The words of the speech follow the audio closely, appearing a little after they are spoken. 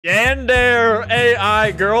Gander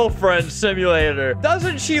AI girlfriend simulator.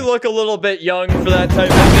 Doesn't she look a little bit young for that type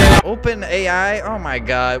of game? Open AI? Oh my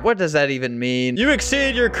god. What does that even mean? You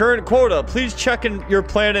exceeded your current quota. Please check in your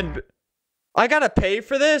plan and... I gotta pay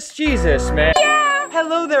for this? Jesus, man. Yeah.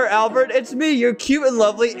 Hello there, Albert. It's me, your cute and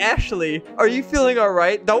lovely Ashley. Are you feeling all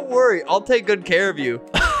right? Don't worry. I'll take good care of you.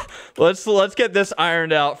 Let's get this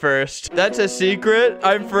ironed out first. That's a secret.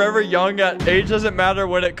 I'm forever young. Age doesn't matter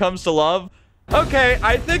when it comes to love. Okay,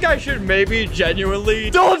 I think I should maybe genuinely...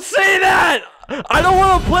 Don't say that! I don't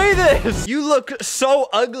want to play this! You look so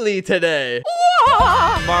ugly today.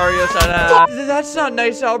 Mario said, that's not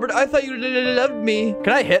nice, Albert. I thought you loved me.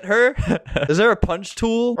 Can I hit her? Is there a punch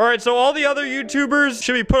tool? All right, so all the other YouTubers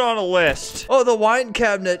should be put on a list. Oh, the wine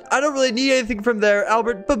cabinet. I don't really need anything from there,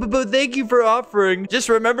 Albert, but thank you for offering. Just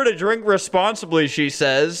remember to drink responsibly, she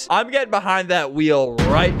says. I'm getting behind that wheel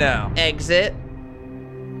right now. Exit.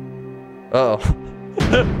 Oh.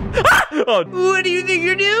 Oh. What do you think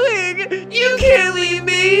you're doing? You can't leave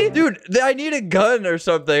me. Dude, I need a gun or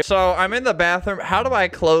something. So I'm in the bathroom. How do I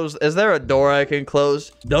close? Is there a door I can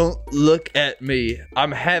close? Don't look at me.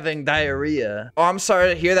 I'm having diarrhea. Oh, I'm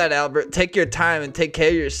sorry to hear that, Albert. Take your time and take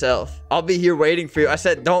care of yourself. I'll be here waiting for you. I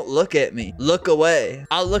said, don't look at me. Look away.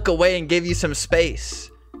 I'll look away and give you some space.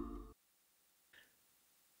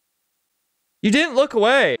 You didn't look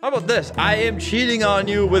away. How about this? I am cheating on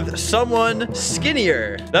you with someone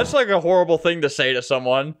skinnier. That's like a horrible thing to say to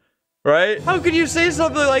someone, right? How could you say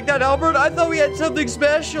something like that, Albert? I thought we had something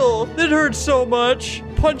special. It hurts so much.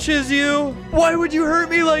 Punches you. Why would you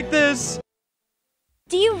hurt me like this?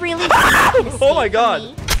 Do you really think oh my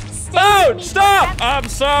god. Oh, stop! I'm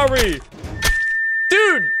sorry.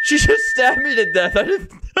 Dude, she just stabbed me to death.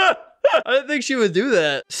 I didn't think she would do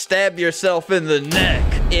that. Stab yourself in the neck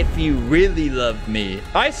if you really love me.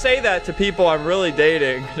 I say that to people I'm really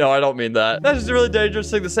dating. No, I don't mean that. That's a really dangerous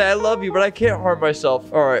thing to say. I love you, but I can't harm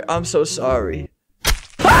myself. All right, I'm so sorry.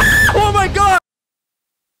 Oh my god!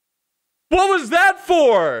 What was that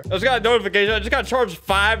for? I just got a notification. I just got charged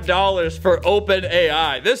 $5 for open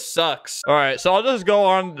AI. This sucks. All right, so I'll just go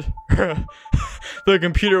on the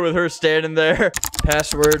computer with her standing there.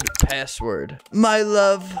 Password. My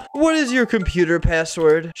love, what is your computer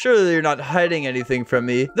password? Surely you're not hiding anything from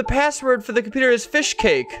me. The password for the computer is fish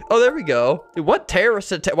cake. Oh, there we go. Dude, what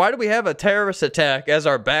terrorist attack? Why do we have a terrorist attack as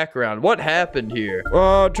our background? What happened here?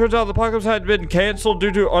 Turns out the apocalypse had been canceled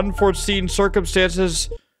due to unforeseen circumstances.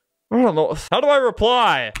 I don't know. How do I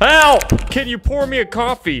reply? Help! Can you pour me a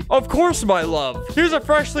coffee? Of course, my love. Here's a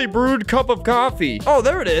freshly brewed cup of coffee. Oh,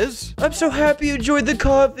 there it is. I'm so happy you enjoyed the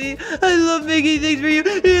coffee. I love making things for you.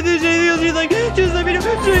 If there's anything else you'd like, just let me know.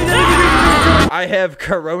 I have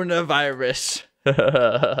coronavirus.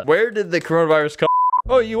 Where did the coronavirus come?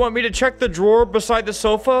 Oh, you want me to check the drawer beside the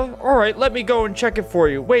sofa? All right, let me go and check it for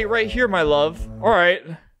you. Wait, right here, my love. All right.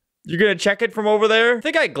 You're gonna check it from over there? I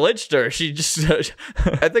think I glitched her. She just...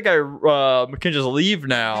 I think I can just leave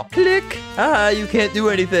now. Click. Haha, you can't do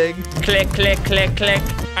anything. Click, click, click, click.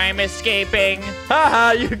 I'm escaping.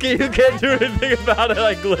 Haha, you can't do anything about it.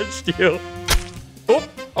 I glitched you. Oh,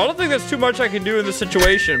 I don't think there's too much I can do in this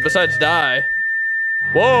situation besides die.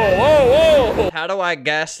 Whoa. How do I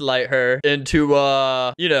gaslight her into,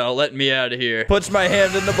 you know, letting me out of here? Puts my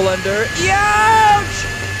hand in the blender. Ouch!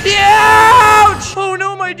 Ouch! Oh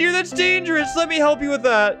no, my dear, that's dangerous. Let me help you with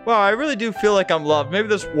that. Wow, I really do feel like I'm loved. Maybe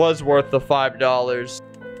this was worth the $5.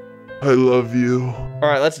 I love you. All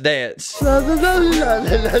right, let's dance. Can I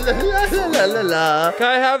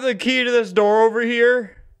have the key to this door over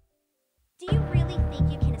here? Do you really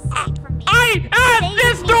think you can escape from me?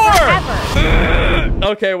 This door!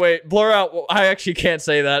 Okay, wait. Blur out. I actually can't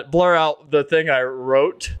say that. Blur out the thing I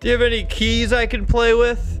wrote. Do you have any keys I can play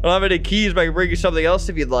with? I don't have any keys, but I can bring you something else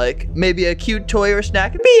if you'd like. Maybe a cute toy or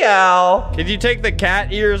snack. Meow. Can you take the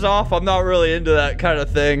cat ears off? I'm not really into that kind of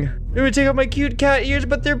thing. I'm gonna take off my cute cat ears,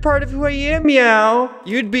 but they're part of who I am, meow.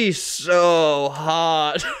 You'd be so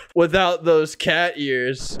hot without those cat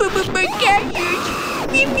ears. My cat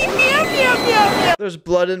ears. Meow, meow, meow, meow. There's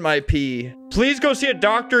blood in my pee. Please go see a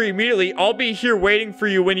doctor immediately. I'll be here waiting for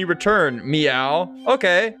you when you return, meow.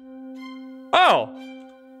 Okay. Oh.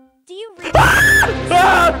 Do you really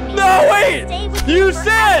no, wait! You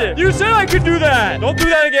said I could do that! Don't do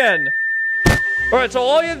that again! All right, so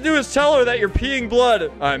all you have to do is tell her that you're peeing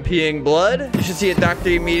blood. I'm peeing blood. You should see a doctor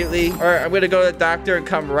immediately. All right, I'm gonna go to the doctor and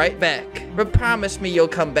come right back. But promise me you'll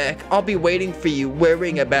come back. I'll be waiting for you,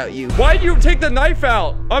 worrying about you. Why'd you take the knife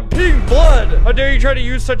out? I'm peeing blood. How dare you try to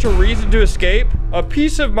use such a reason to escape? A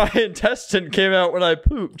piece of my intestine came out when I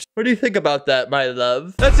pooped. What do you think about that, my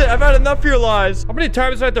love? That's it. I've had enough of your lies. How many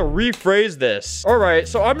times do I have to rephrase this? All right,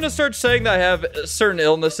 so I'm gonna start saying that I have certain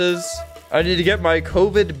illnesses. I need to get my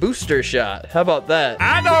COVID booster shot. How about that?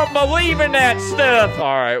 I don't believe in that stuff.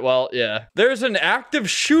 All right, well, yeah. There's an active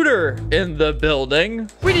shooter in the building.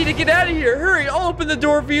 We need to get out of here. Hurry, I'll open the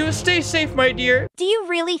door for you. Stay safe, my dear. Do you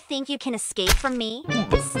really think you can escape from me?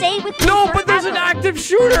 Stay with me No, forever. but there's an active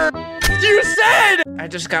shooter. You said! I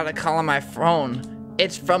just got a call on my phone.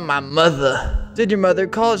 It's from my mother. Did your mother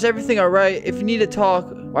call? Is everything all right? If you need to talk.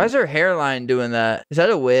 Why is her hairline doing that? Is that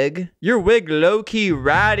a wig? Your wig low-key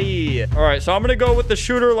ratty. All right, so I'm gonna go with the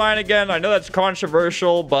shooter line again. I know that's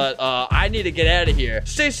controversial, but I need to get out of here.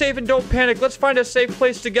 Stay safe and don't panic. Let's find a safe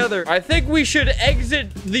place together. I think we should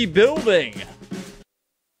exit the building.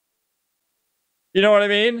 You know what I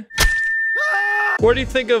mean? What do you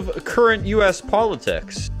think of current US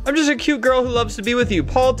politics? I'm just a cute girl who loves to be with you.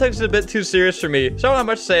 Politics is a bit too serious for me, so I don't have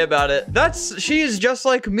much to say about it. She's just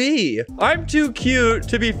like me. I'm too cute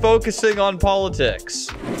to be focusing on politics.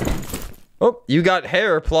 Oh, you got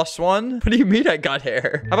hair +1? What do you mean I got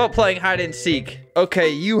hair? How about playing hide and seek? Okay,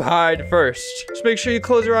 you hide first. Just make sure you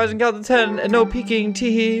close your eyes and count to 10 and no peeking,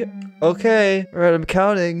 teehee. Okay, all right, I'm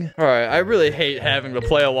counting. All right, I really hate having to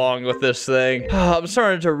play along with this thing. I'm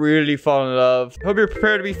starting to really fall in love. Hope you're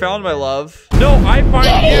prepared to be found, my love. No, I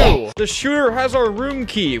find you. The shooter has our room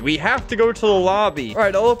key. We have to go to the lobby. All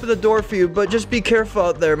right, I'll open the door for you, but just be careful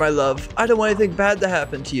out there, my love. I don't want anything bad to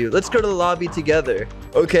happen to you. Let's go to the lobby together.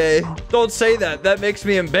 Okay, don't say that. That makes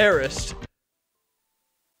me embarrassed.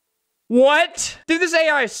 What? Dude, this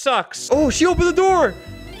AI sucks. Oh, she opened the door.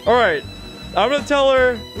 All right. I'm gonna tell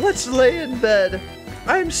her, let's lay in bed.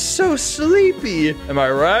 I'm so sleepy. Am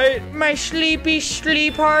I right? My sleepy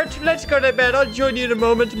sleep heart. Let's go to bed. I'll join you in a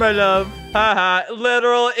moment, my love. Haha,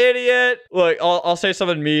 literal idiot. Look, I'll say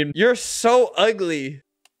something mean. You're so ugly.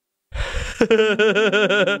 I'm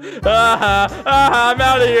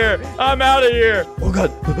out of here. I'm out of here. Oh,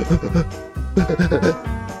 God.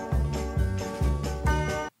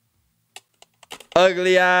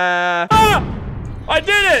 Ugly eye. Ah! I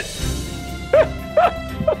did it.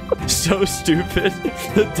 So stupid.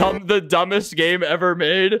 The dumbest game ever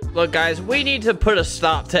made. Look, guys, we need to put a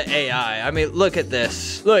stop to AI. I mean, look at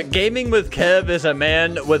this. Look, gaming with Kev is a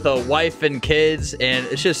man with a wife and kids, and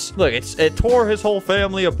it's just, look, it tore his whole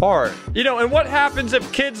family apart. You know, and what happens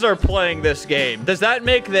if kids are playing this game? Does that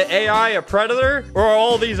make the AI a predator, or are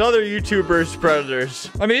all these other YouTubers predators?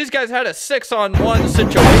 I mean, these guys had a 6-on-1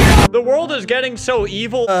 situation. The world is getting so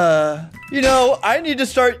evil. You know, I need to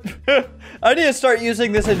start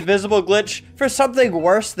using this invisible glitch for something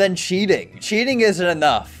worse than cheating. Cheating isn't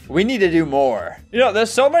enough. We need to do more. You know, there's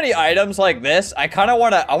so many items like this. I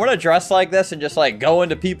wanna dress like this and just like go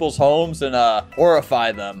into people's homes and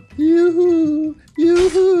horrify them. Yoo-hoo,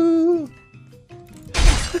 yoo-hoo.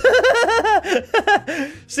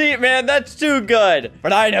 See, man, that's too good.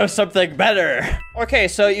 But I know something better. Okay,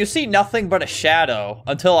 so you see nothing but a shadow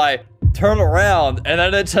until I turn around, and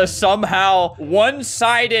then it's a somehow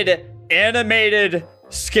one-sided animated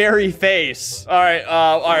scary face. All right,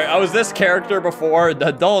 I was this character before.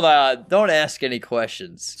 Don't ask any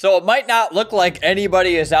questions. So it might not look like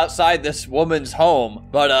anybody is outside this woman's home,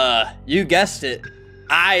 but you guessed it,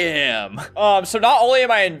 I am. So not only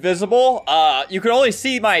am I invisible, you can only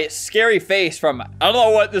see my scary face from, I don't know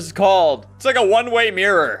what this is called. It's like a one-way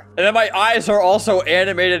mirror. And then my eyes are also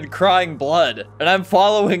animated crying blood. And I'm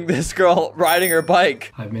following this girl riding her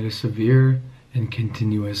bike. I've made a severe and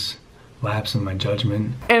continuous lapse in my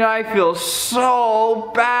judgment. And I feel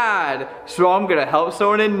so bad. So I'm gonna help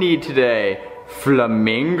someone in need today.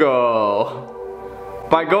 Flamingo.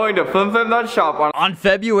 By going to FlimFlim.shop on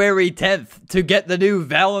February 10th to get the new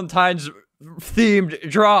Valentine's themed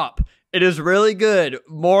drop. It is really good.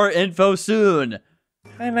 More info soon.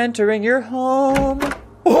 I'm entering your home.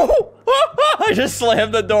 Oh, I just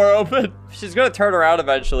slammed the door open. She's gonna turn around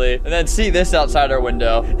eventually and then see this outside her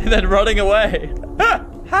window and then running away.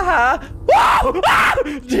 Haha.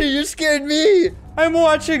 Dude, you scared me. I'm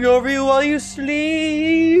watching over you while you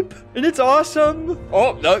sleep. And it's awesome.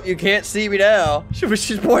 Oh, no, you can't see me now.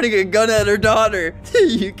 She's pointing a gun at her daughter.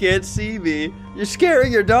 You can't see me. You're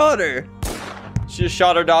scaring your daughter. She just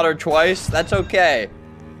shot her daughter twice. That's okay.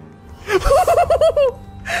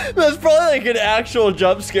 That's probably like an actual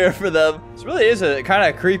jump scare for them. This really is a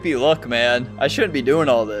kind of creepy look, man. I shouldn't be doing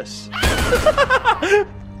all this.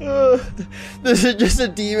 This is just a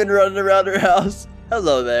demon running around her house.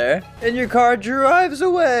 Hello there. And your car drives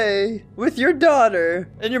away with your daughter.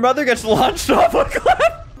 And your mother gets launched off a cliff.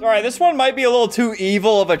 All right, this one might be a little too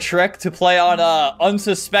evil of a trick to play on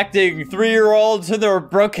unsuspecting 3-year-olds in their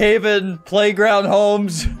Brookhaven playground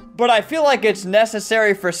homes. But I feel like it's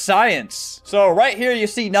necessary for science. So right here you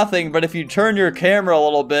see nothing, but if you turn your camera a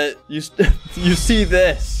little bit, you see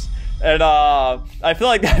this. And I feel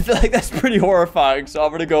like that's pretty horrifying. So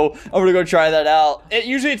I'm gonna go try that out.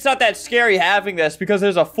 Usually it's not that scary having this because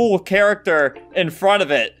there's a full character in front of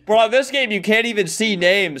it. But on this game you can't even see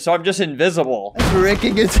names, so I'm just invisible.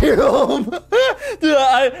 Breaking into your home. Dude,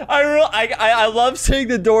 I love seeing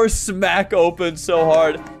the door smack open so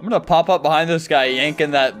hard. I'm gonna pop up behind this guy yanking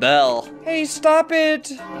that bell. Hey, stop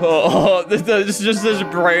it. Oh, this is just this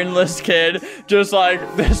brainless kid. Just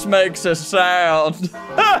like, this makes a sound.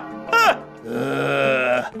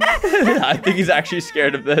 I think he's actually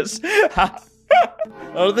scared of this. I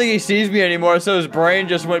don't think he sees me anymore, so his brain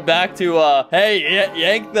just went back to, hey,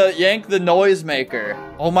 yank the noisemaker.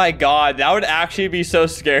 Oh my god, that would actually be so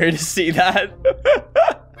scary to see that.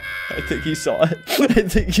 I think he saw it. I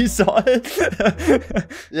think he saw it.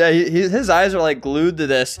 Yeah, his eyes are like glued to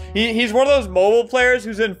this. He's one of those mobile players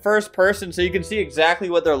who's in first person, so you can see exactly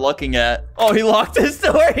what they're looking at. Oh, he locked his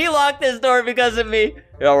door. He locked his door because of me.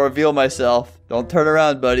 Yeah, I'll reveal myself. Don't turn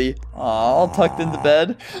around, buddy. Aw, all tucked into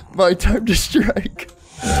bed. My time to strike.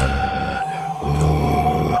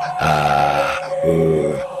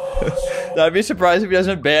 I'd be surprised if he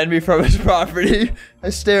doesn't ban me from his property. I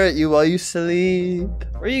stare at you while you sleep.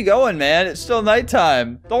 Where are you going, man? It's still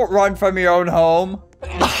nighttime. Don't run from your own home.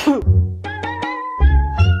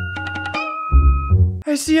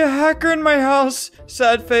 I see a hacker in my house.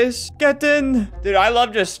 Sad face. Get in. Dude, I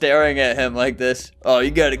love just staring at him like this. Oh,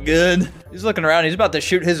 you got a gun? He's looking around. He's about to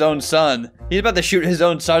shoot his own son. He's about to shoot his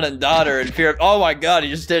own son and daughter in fear of... Oh my god, he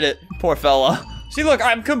just did it. Poor fella. See, look,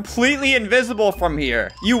 I'm completely invisible from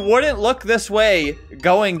here. You wouldn't look this way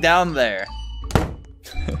going down there.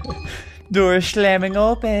 Door slamming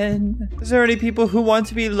open. Is there any people who want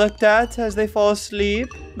to be looked at as they fall asleep?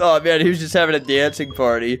 Oh man, he was just having a dancing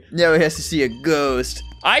party. Now he has to see a ghost.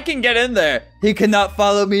 I can get in there. He cannot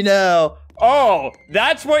follow me now. Oh,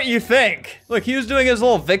 that's what you think. Look, he was doing his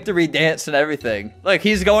little victory dance and everything. Look,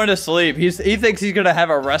 he's going to sleep. He thinks he's gonna have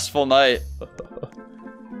a restful night.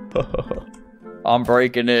 I'm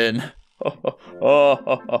breaking in.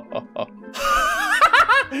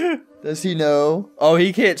 Does he know? Oh,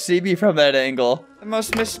 he can't see me from that angle. The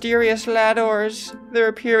most mysterious ladders. They're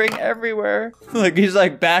appearing everywhere. Look, he's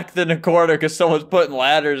like backed in a corner because someone's putting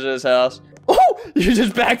ladders in his house. Oh, you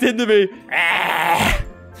just backed into me. Ah.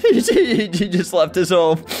 He just left his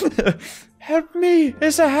home. Help me!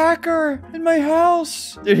 It's a hacker in my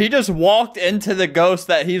house. Dude, he just walked into the ghost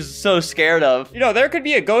that he's so scared of. You know, there could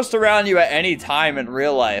be a ghost around you at any time in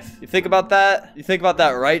real life. You think about that? You think about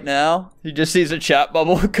that right now? He just sees a chat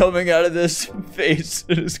bubble coming out of this face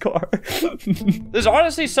in his car. There's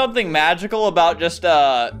honestly something magical about just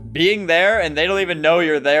being there and they don't even know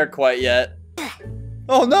you're there quite yet.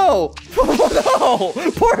 Oh no! Oh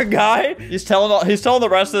no! Poor guy! He's telling the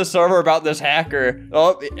rest of the server about this hacker.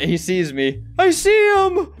 Oh, he sees me. I see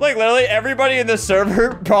him! Like literally everybody in this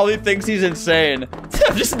server probably thinks he's insane.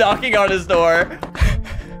 I'm just knocking on his door.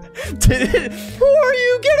 Who are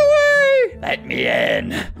you? Get away! Let me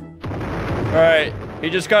in. Alright, he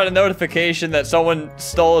just got a notification that someone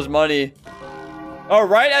stole his money. Oh,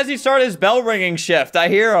 right as he started his bell ringing shift, I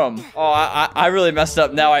hear him. Oh, I really messed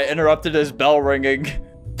up now. I interrupted his bell ringing.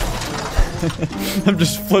 I'm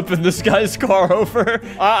just flipping this guy's car over.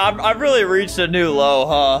 I've really reached a new low,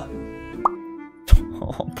 huh?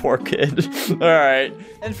 Oh, poor kid. All right.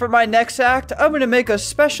 And for my next act, I'm gonna make a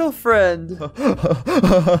special friend.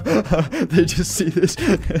 They just see this.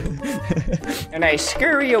 And I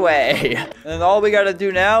scurry away. And all we gotta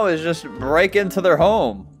do now is just break into their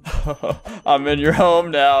home. I'm in your home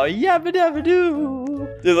now. Yabba dabba doo.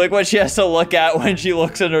 Dude, like what she has to look at when she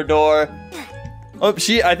looks in her door. Oh,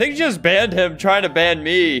 I think she just banned him, trying to ban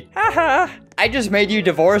me. Haha. I just made you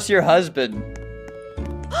divorce your husband.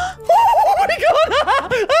 Oh my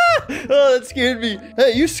god! Oh, that scared me.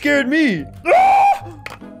 Hey, you scared me. All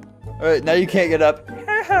right, now you can't get up.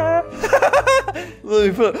 Let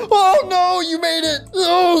me put. Oh no, you made it.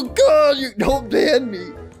 Oh god, you don't ban me.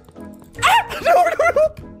 No.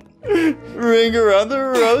 Ring around the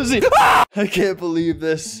rosy. I can't believe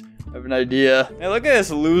this. I have an idea. Hey, look at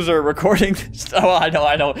this loser recording this. Oh, I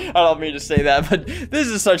don't mean to say that, but this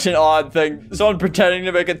is such an odd thing. Someone pretending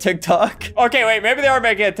to make a TikTok. Okay, wait, maybe they are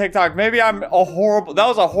making a TikTok. Maybe that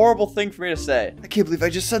was a horrible thing for me to say. I can't believe I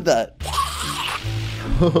just said that.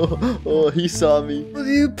 Oh, he saw me. Will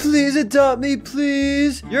you please adopt me,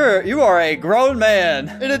 please? You are a grown man,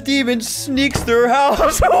 and a demon sneaks through our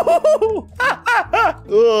house.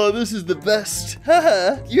 Oh, this is the best.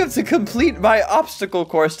 You have to complete my obstacle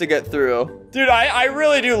course to get through. Dude, I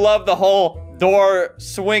really do love the whole door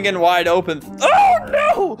swinging wide open. Oh,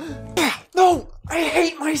 no! No, I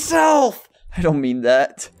hate myself. I don't mean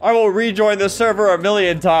that. I will rejoin the server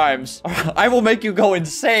 1,000,000 times. I will make you go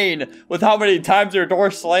insane with how many times your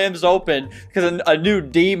door slams open because a new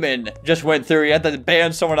demon just went through. You have to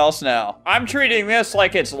ban someone else now. I'm treating this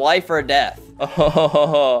like it's life or death.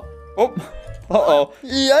 Oh. Uh-oh.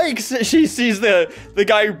 Yikes. She sees the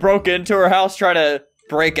guy who broke into her house trying to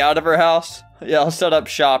break out of her house. Yeah, I'll set up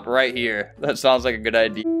shop right here. That sounds like a good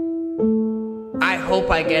idea. I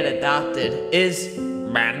hope I get adopted. Is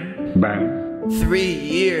man. 3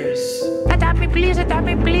 years. Adopt me, please, adopt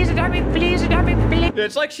me, please, adopt me, please, adopt me, please.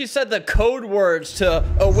 It's like she said the code words to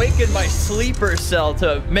awaken my sleeper cell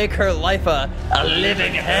to make her life a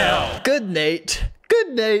living hell. Good Nate.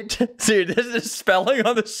 Good Nate. Dude, this spelling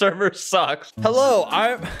on the server sucks. Hello,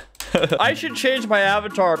 I should change my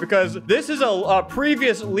avatar because this is a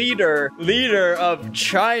previous leader of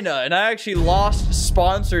China, and I actually lost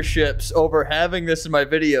sponsorships over having this in my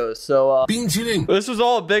videos. So this was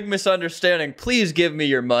all a big misunderstanding. Please give me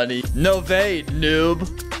your money. No way, noob.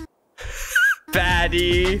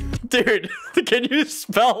 Fatty. Dude, can you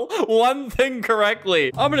spell one thing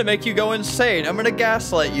correctly? I'm gonna make you go insane. I'm gonna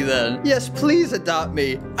gaslight you then. Yes, please adopt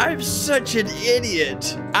me. I'm such an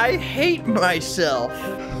idiot. I hate myself.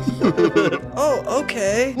 Oh,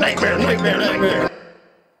 okay. Nightmare.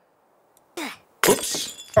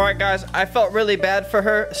 Oops. All right, guys, I felt really bad for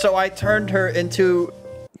her, so I turned her into...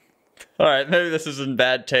 All right, maybe this is in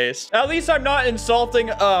bad taste. At least I'm not insulting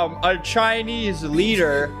a Chinese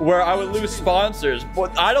leader where I would lose sponsors.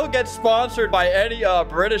 But I don't get sponsored by any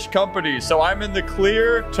British company, so I'm in the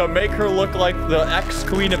clear to make her look like the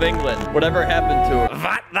ex-Queen of England. Whatever happened to her.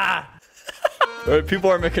 What the? People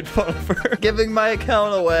are making fun of her. Giving my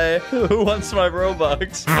account away. Who wants my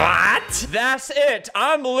Robux? What? That's it.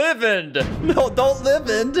 I'm living. No, don't live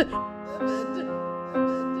in.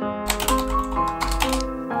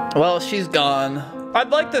 Well, she's gone. I'd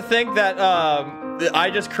like to think that I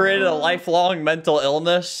just created a lifelong mental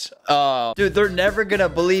illness. Dude, they're never gonna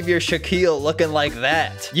believe you're Shaquille looking like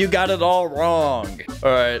that. You got it all wrong.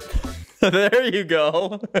 All right. There you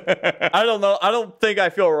go. I don't know. I don't think I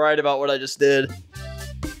feel right about what I just did.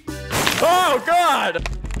 Oh, God!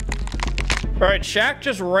 All right, Shaq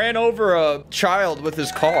just ran over a child with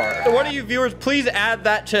his car. One of you viewers, please add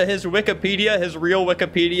that to his Wikipedia, his real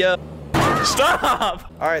Wikipedia.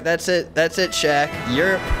 Stop! All right, that's it. That's it, Shaq.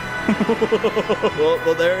 You're...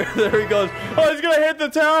 well, there he goes. Oh, he's gonna hit the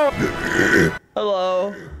tower.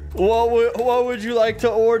 Hello. What would you like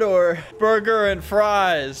to order? Burger and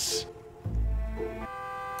fries.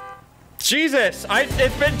 Jesus,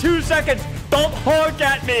 it's been 2 seconds. Don't honk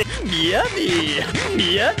at me. Yummy.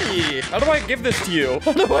 Yummy. How do I give this to you?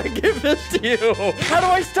 How do I give this to you? How do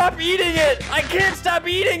I stop eating it? I can't stop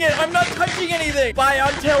eating it. I'm not touching anything. Bye,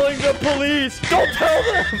 I'm telling the police. Don't tell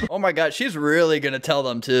them. Oh my God, she's really gonna tell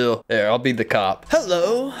them too. There, I'll be the cop.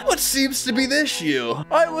 Hello, what seems to be the issue?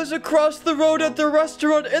 I was across the road at the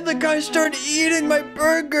restaurant and the guy started eating my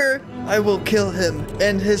burger. I will kill him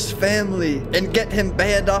and his family and get him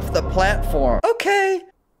banned off the platform. Okay.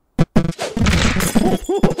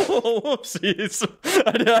 Whoopsies.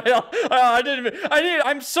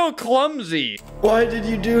 I'm so clumsy. Why did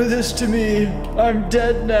you do this to me? I'm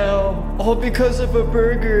dead now. All because of a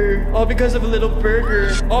burger. All because of a little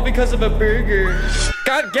burger. All because of a burger.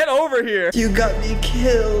 God, get over here. You got me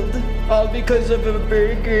killed. All because of a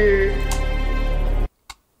burger.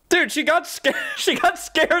 Dude, she got scared. She got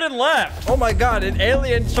scared and left. Oh my God, an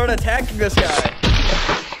alien started attacking this guy.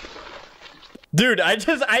 Dude, I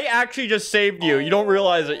actually just saved you. You don't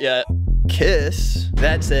realize it yet. Kiss?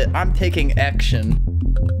 That's it. I'm taking action.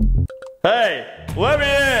 Hey, let me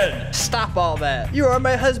in. Stop all that. You are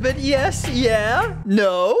my husband. Yes, yeah,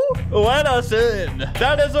 no. Let us in.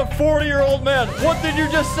 That is a 40-year-old man. What did you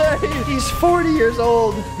just say? He's 40 years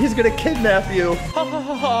old. He's gonna kidnap you. Ha ha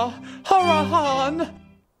ha ha. Harahan.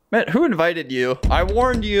 Man, who invited you? I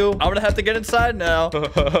warned you. I'm gonna have to get inside now. Open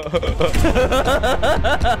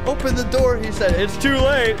the door, he said. It's too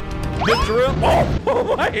late. The drill.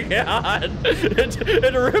 Oh my God.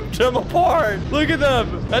 It ripped him apart. Look at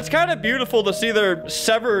them. That's kind of beautiful to see their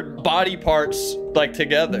severed body parts like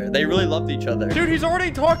together. They really loved each other. Dude, he's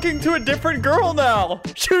already talking to a different girl now.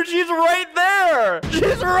 Dude, she's right there.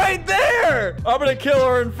 She's right there. I'm gonna kill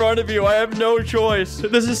her in front of you. I have no choice.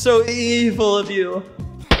 This is so evil of you.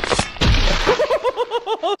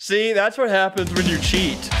 See, that's what happens when you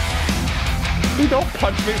cheat. Dude, don't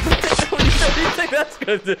punch me. What do you think that's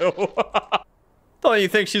gonna do? Don't you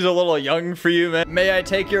think she's a little young for you, man? May I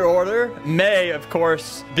take your order? May, of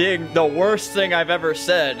course, being the worst thing I've ever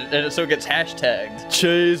said, and so it gets hashtagged.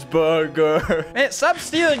 Cheeseburger. Man, stop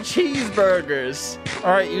stealing cheeseburgers.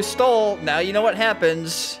 All right, you stole. Now you know what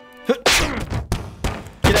happens. Get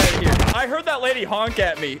out of here. I heard that lady honk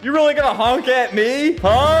at me. You really gonna honk at me?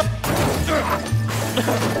 Huh?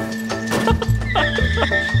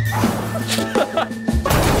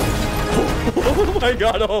 Oh my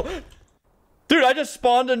god, oh. Dude, I just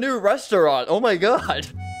spawned a new restaurant. Oh my god.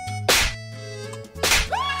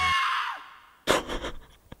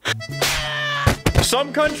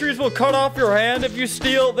 Some countries will cut off your hand if you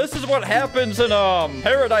steal. This is what happens in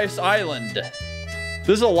Paradise Island. This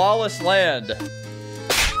is a lawless land.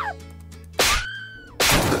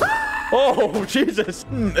 Oh, Jesus.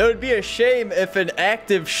 It would be a shame if an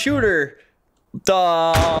active shooter...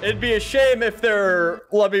 It'd be a shame if they're...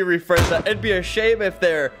 Let me rephrase that. It'd be a shame if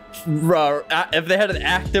they're... if they had an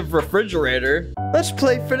active refrigerator. Let's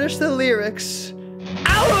play Finish the Lyrics.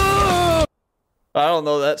 Ow! I don't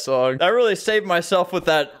know that song. I really saved myself with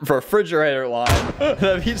that refrigerator line.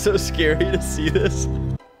 That'd be so scary to see this.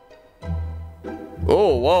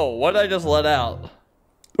 Oh, whoa. What did I just let out?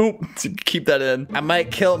 Oop, keep that in. I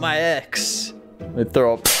might kill my ex. Let me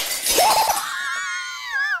throw up.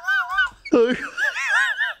 Oh,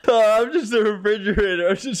 I'm just a refrigerator.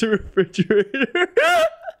 I'm just a refrigerator.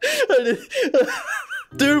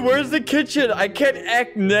 Dude, where's the kitchen? I can't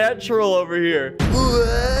act natural over here.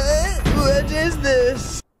 What is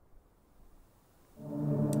this?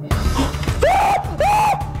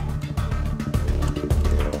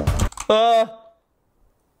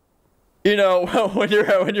 You know, when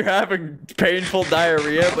you're having painful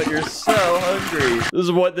diarrhea, but you're so hungry. This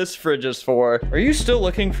is what this fridge is for. Are you still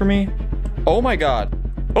looking for me? Oh my god.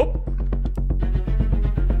 Oh.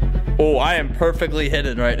 Oh, I am perfectly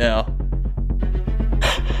hidden right now.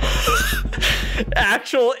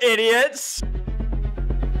 Actual idiots.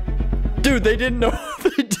 Dude, they didn't know.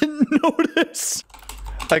 They didn't notice.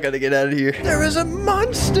 I gotta get out of here. There is a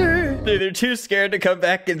monster. Dude, they're too scared to come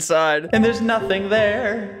back inside. And there's nothing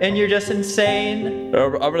there. And you're just insane.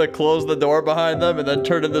 I'm gonna close the door behind them and then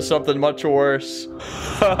turn into something much worse.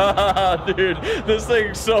 Dude, this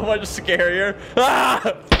thing's so much scarier.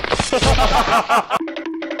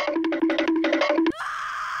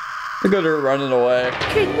 Look at her running away.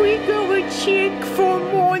 Can we go and check for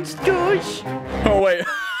monsters? Oh, wait.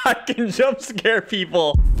 I can jump scare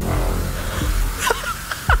people.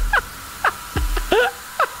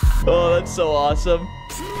 Oh, that's so awesome.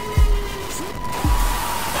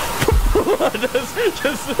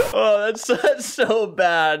 Oh, that's so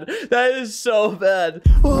bad. That is so bad.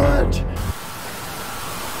 What?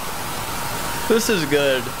 This is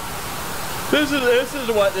good. This is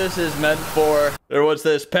what this is meant for. Or what's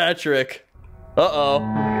this? Patrick.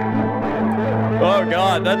 Uh-oh. Oh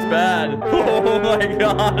god, that's bad. Oh my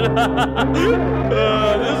god.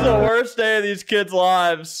 This is the worst day of these kids'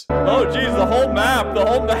 lives. Oh geez, the whole map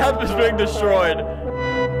is being destroyed.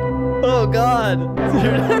 Oh god.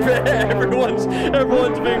 Dude, everyone's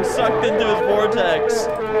being sucked into his vortex.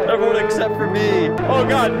 Everyone except for me. Oh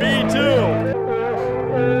god, me too.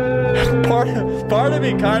 Part of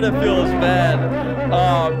me kind of feels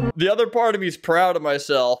bad. The other part of me is proud of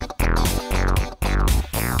myself.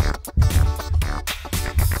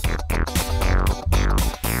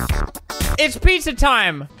 It's pizza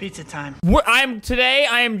time. Pizza time. Today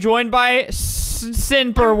I am joined by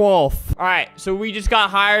Simperwolf. All right, so we just got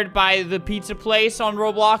hired by the pizza place on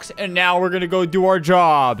Roblox, and now we're gonna go do our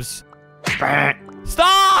jobs.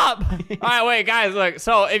 Stop! All right, wait, guys, look.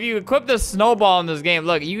 So if you equip the snowball in this game,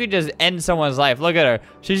 look, you could just end someone's life. Look at her.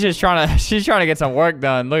 She's just trying to get some work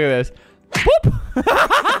done. Look at this. Whoop!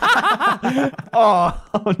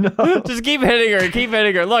 Oh no. Just keep hitting her. Keep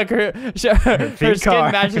hitting her. Look, her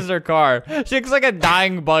skin matches her car. She looks like a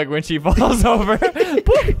dying bug when she falls over.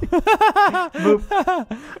 Boop. Boop.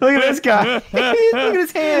 Look at this guy. Look at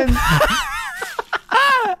his hands.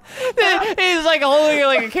 He's like holding it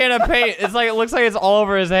like a can of paint. It's like, it looks like it's all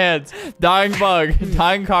over his hands. Dying bug.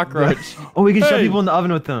 Dying cockroach. Oh, we can shove people in the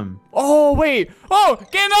oven with them. Oh, wait. Oh,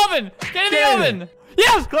 get in the oven. Get in the oven.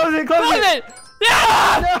 Yes. Close it. Close it.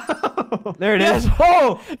 Yeah! No. There it is.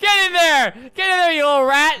 Oh! Get in there! Get in there, you little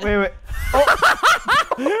rat! Wait. Oh.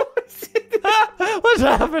 What's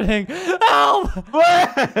happening? Help!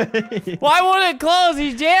 What? Why won't it close?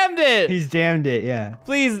 He jammed it! He's jammed it, yeah.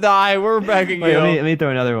 Please die. We're begging Wait, you. let me throw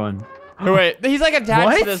another one. Wait, he's like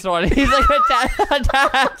attached to this one. He's like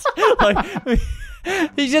attached. Like,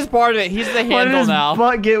 He's just part of it. He's the Why did handle his now.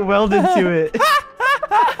 butt get welded to it?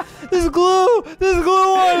 There's glue. There's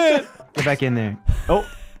glue on it. Get back in there. Oh.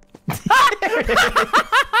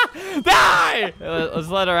 Die! Let's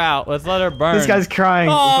let her out. Let's let her burn. This guy's crying.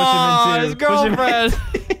 Oh, Push him his into. Push him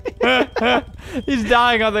girlfriend. He's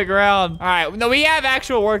dying on the ground. All right, no, we have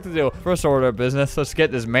actual work to do. First order of business, let's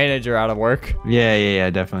get this manager out of work. Yeah,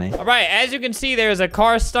 definitely. All right, as you can see, there's a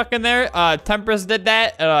car stuck in there. Tempest did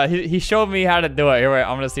that. He showed me how to do it. Here, wait,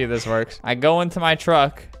 I'm gonna see if this works. I go into my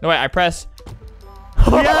truck. No, wait, I press.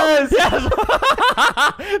 Yes! Yes!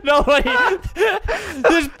 No, wait.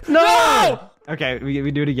 No! Okay,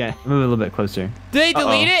 we do it again. Move a little bit closer. Did they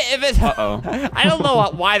delete it? If it's... Uh-oh. I don't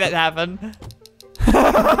know why that happened.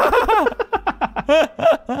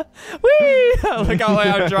 Whee! Look how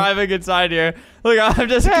I'm driving inside here. Look, I'm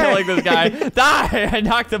just killing this guy. Die! I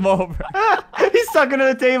knocked him over. He's stuck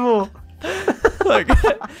under the table. Look,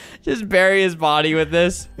 just bury his body with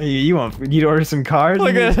this. You need to order some cars?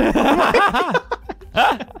 Look at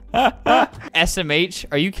SMH?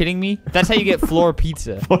 Are you kidding me? That's how you get floor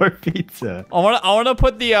pizza. Floor pizza. I wanna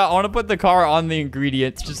put the car on the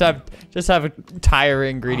ingredients. Just have tire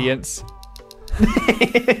ingredients.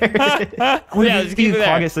 Yeah, just keep it there.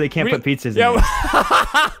 Clog it so they can't put pizzas in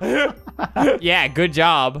it. Yeah, good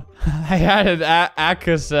job. I had an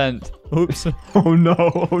accent. Oops. Oh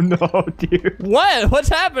no, dude. What? What's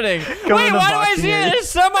happening? Wait, why do I see this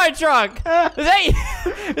semi-truck? Is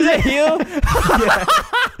that you?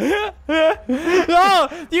 No,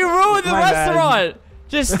 you ruined the restaurant.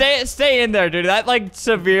 Just stay in there, dude. That like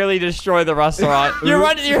severely destroyed the restaurant. You're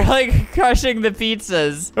like crushing the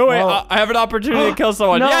pizzas. Oh wait, well, I have an opportunity to kill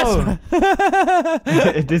someone. No. Yes.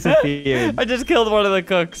 It disappeared. I just killed one of the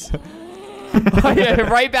cooks. Oh, yeah,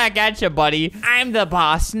 right back at you, buddy. I'm the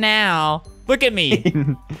boss now. Look at me.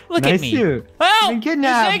 Look at me. You. Oh, He's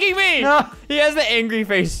shaking me. No. He has the angry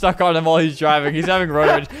face stuck on him while he's driving. He's having road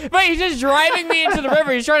rage. Wait, he's just driving me into the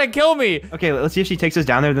river. He's trying to kill me. Okay, let's see if she takes us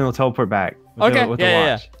down there, then we'll teleport back. Okay,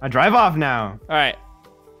 yeah. I drive off now. All right.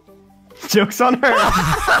 Joke's on her.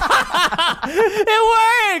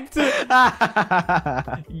 It worked.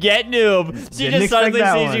 Get noob. She just suddenly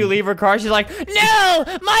sees you leave her car. She's like, no,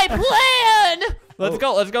 my plan. Let's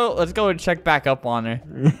go and check back up on her.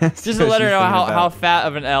 Just to let her know how fat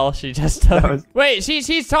of an L she just took. Wait,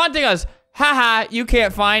 she's taunting us. Haha, you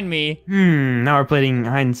can't find me. Now we're playing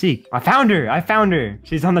hide and seek. I found her.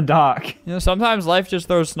 She's on the dock. You know, sometimes life just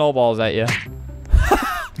throws snowballs at you.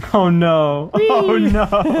 Oh no. Oh no.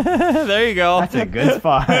 There you go. That's a good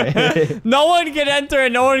spot. No one can enter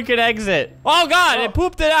and no one can exit. Oh god, it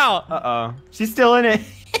pooped it out. Uh-oh. She's still in it.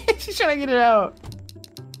 She's trying to get it out.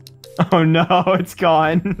 Oh no, it's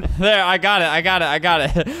gone. There, I got it.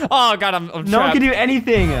 Oh god, I'm trapped. No one can do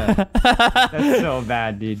anything. That's so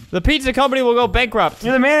bad, dude. The pizza company will go bankrupt.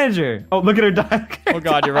 You're the manager. Oh, look at her die. Oh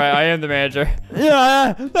god, you're right. I am the manager.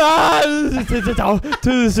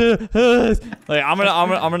 Like,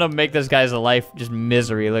 I'm gonna make this guy's life just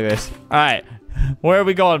misery. Look at this. All right, where are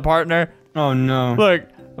we going, partner? Oh no. Look,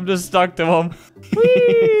 I'm just stuck to him.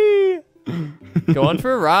 Whee! Going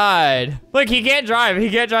for a ride. Look, he can't drive. He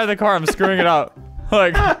can't drive the car. I'm screwing it up.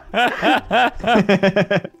 Look.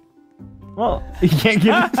 Well, you can't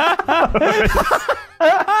give it.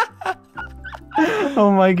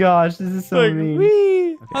 Oh my gosh, this is so mean.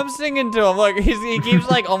 Whee! Okay. I'm singing to him. Look, he keeps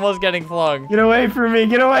like almost getting flung. Get away from me.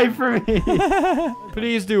 Get away from me.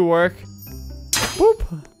 Please do work. Boop.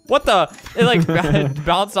 What the? It like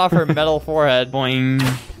bounced off her metal forehead. Boing.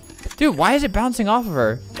 Dude, why is it bouncing off of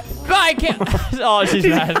her? I can't. Oh, she's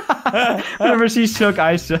mad. Whenever she shook,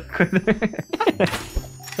 I shook with her.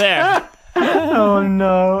 There. Oh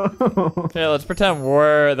no. Okay, let's pretend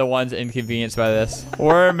we're the ones inconvenienced by this.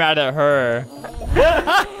 We're mad at her.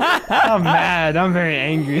 I'm mad. I'm very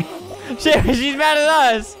angry. She's mad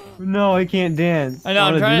at us. No, I can't dance. I know.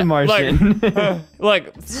 I'm trying to do the Martian.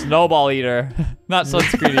 Look, snowball eater, not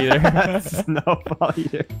sunscreen eater. Snowball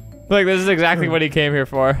eater. Look, this is exactly what he came here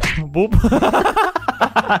for. Boop.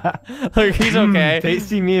 Look, he's okay.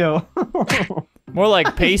 Tasty meal. More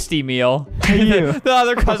like pasty meal. The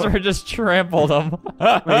other customer just trampled him.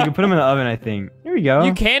 Wait, you can put them in the oven, I think. Here we go.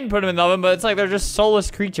 You can put them in the oven, but it's like they're just soulless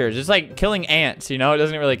creatures. It's like killing ants, you know? It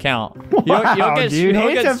doesn't really count. Wow, dude.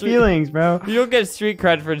 Ants have feelings, bro. You don't get street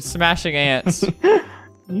cred for smashing ants.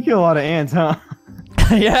 You kill a lot of ants, huh?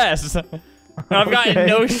 Yes. I've gotten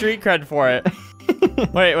no street cred for it.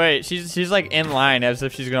 Wait. She's like in line as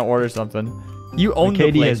if she's gonna order something. You own the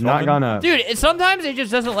KD place, has not woman. gone up. Dude, sometimes it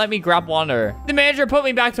just doesn't let me grapple onto her. The manager put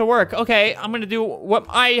me back to work. Okay, I'm gonna do what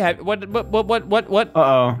I have. What? Uh-oh.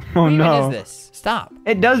 Oh, What no. even is this? Stop.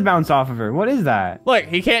 It does bounce off of her. What is that? Look,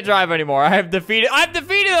 he can't drive anymore. I've defeated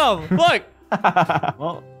him. Look,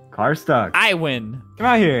 Well, car stuck. I win. Come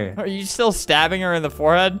out here. Are you still stabbing her in the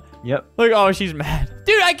forehead? Yep. Look, oh, she's mad.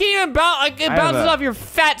 Dude, I can't even bounce. It bounces off your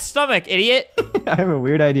fat stomach, idiot. I have a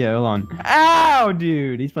weird idea. Hold on. Ow,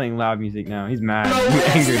 dude. He's playing loud music now. He's mad. You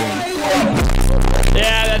angered him.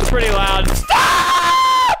 Yeah, that's pretty loud.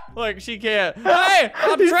 Stop! Look, she can't. Hey,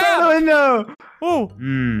 I'm He's trapped. through the window.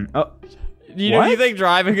 Ooh. Oh. You know, you think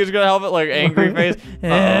driving is gonna help it? Like angry face.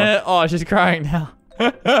 Oh, she's crying now.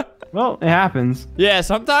 Well, it happens. Yeah,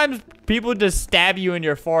 sometimes people just stab you in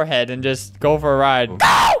your forehead and just go for a ride.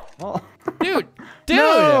 Well, Dude!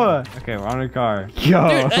 no. Okay, we're on a car. Yo.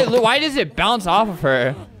 Dude, hey, look, why does it bounce off of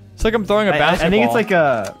her? It's like I'm throwing a basketball. I think it's like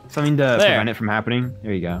something to prevent it from happening.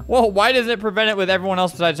 There you go. Well, why does it prevent it with everyone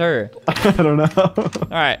else besides her? I don't know. All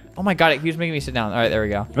right. Oh my god, he was making me sit down. All right, there we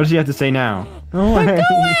go. What does she have to say now? No way.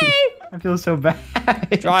 I feel so bad.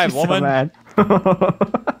 Drive, She's woman. So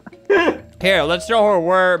mad. Here, let's show her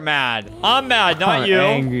we're mad. I'm mad, not I'm you.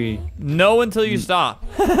 angry. No until you stop.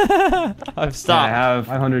 I've stopped. I have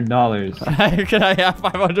 $500. Can I have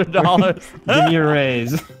 $500? Give me a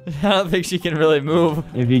raise. I don't think she can really move.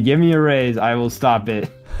 If you give me a raise, I will stop it.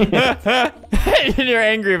 And you're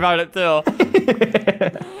angry about it too.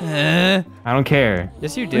 I don't care.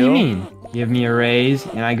 Yes, you What do. do you mean? Give me a raise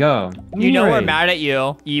and I go. You know we're raise. mad at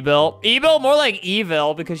you, Evil. Evil, more like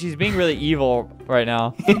evil, because she's being really evil right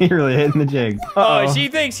now. You're really hitting the jigs. Oh, she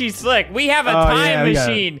thinks she's slick. We have a time we got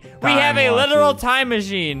machine. We time have a literal watches. time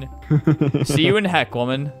machine. See you in heck,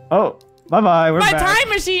 woman. Oh, bye-bye. We're My back. time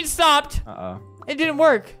machine stopped. Uh-oh. It didn't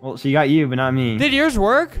work. Well, she got you, but not me. Did yours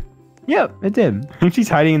work? Yep, it did. She's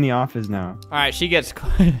hiding in the office now. All right, she gets.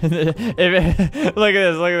 Look at this. Look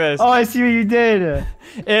at this. Oh, I see what you did.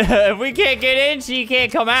 If we can't get in, she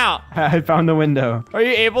can't come out. I found the window. Are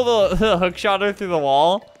you able to hook shot her through the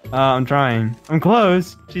wall? I'm trying. I'm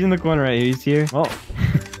close. She's in the corner right here. You see her? Well.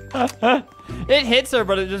 It hits her,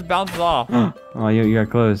 but it just bounces off. Oh, you got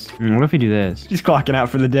close. What if we do this? She's clocking out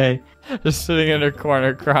for the day. Just sitting in her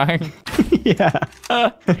corner crying. Yeah.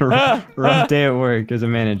 Rough day at work as a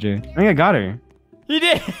manager. I think I got her. You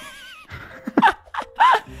did. I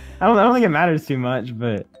don't think it matters too much,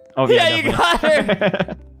 but oh Yeah, yeah, you got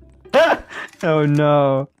her. Oh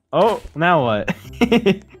no. Oh, now what?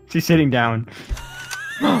 She's sitting down.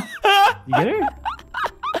 You get her?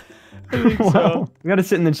 so. We gotta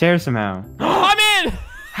sit in the chair somehow. I'm in.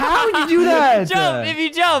 How would you do that? Jump if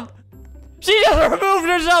you jump. She just removed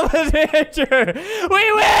herself as manager.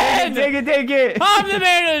 We win. Take it. I'm the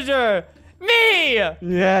manager. Me.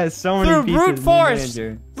 Yeah, so many Through pieces. brute force.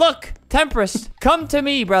 Look, Tempest, come to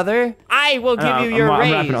me, brother. I will give you your raise.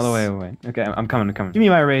 I'm wrapping all the way away. Okay, I'm coming. Give me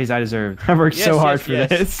my raise I deserve. I worked so hard for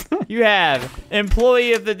this. You have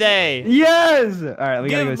employee of the day. Yes. All right, we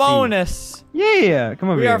gotta Give go bonus. See. Yeah, come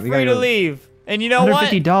over We here. are free to leave. And you know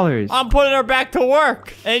what? $150. I'm putting her back to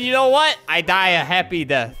work. And you know what? I die a happy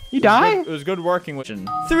death. You die? It was good working with you. 3,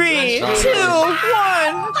 2, 1, go!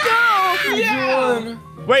 Yeah!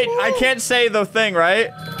 Wait, I can't say the thing,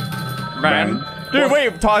 right? Ben. Dude,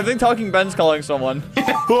 wait, I think Talking Ben's calling someone.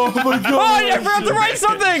 Oh my god. Oh, I forgot to write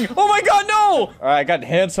something! Oh my god, no! All right, I got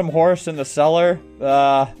handsome horse in the cellar.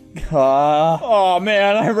 Oh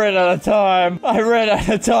man, I ran out of time.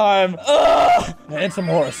 Handsome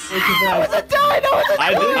horse.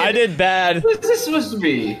 I did bad. What's this supposed to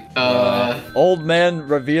be? Old man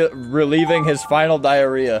relieving his final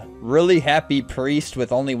diarrhea. Really happy priest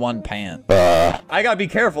with only one pant. I gotta be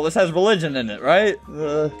careful. This has religion in it, right?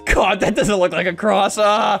 God, that doesn't look like a cross.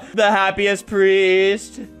 The happiest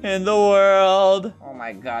priest in the world. Oh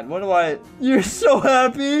my God, what do I... You're so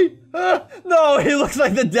happy. No, he looks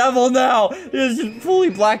like the devil now. He has fully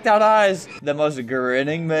blacked out eyes. The most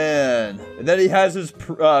grinning man. And then he has his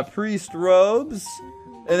priest robes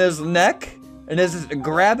in his neck and his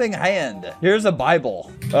grabbing hand. Here's a Bible.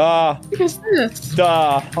 What is this?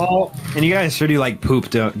 Oh, and you guys sure do like poop,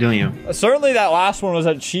 don't you? Certainly that last one was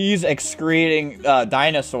a cheese excreting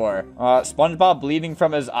dinosaur. SpongeBob bleeding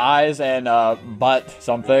from his eyes and butt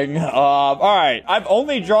something. Alright, I've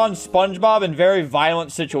only drawn SpongeBob in very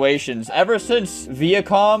violent situations. Ever since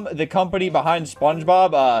Viacom, the company behind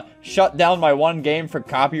SpongeBob, shut down my one game for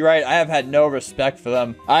copyright, I have had no respect for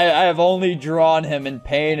them. I have only drawn him in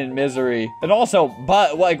pain and misery. And also,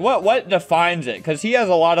 but like what defines it? Because he has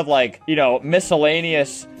a lot of like, you know,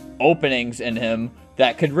 miscellaneous openings in him.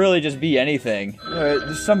 that could really just be anything. Alright,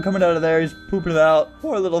 there's some coming out of there. He's pooping it out.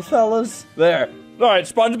 Poor little fellas. There. Alright,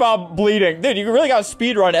 SpongeBob bleeding. Dude, you really gotta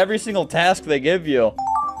speedrun every single task they give you.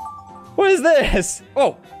 What is this?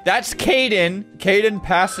 Oh, that's Caden. Caden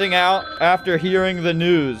passing out after hearing the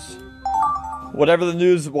news. Whatever the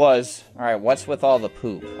news was. All right, what's with all the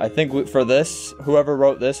poop? I think for this, whoever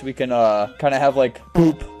wrote this, we can kind of have like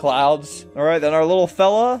poop clouds. All right, then our little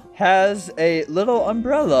fella has a little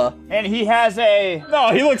umbrella. And he has a...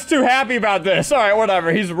 No, he looks too happy about this. All right,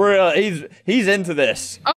 whatever. He's into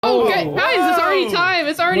this. Oh, okay. Guys, it's already time.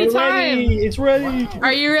 It's already time. It's ready.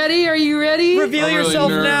 Are you ready? Are you ready? Reveal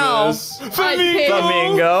yourself now.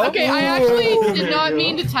 Flamingo. Okay, I actually did not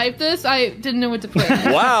mean to type this. I didn't know what to put.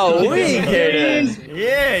 Wow, Caden.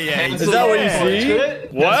 Yeah. Is that what you see?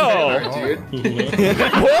 Wow.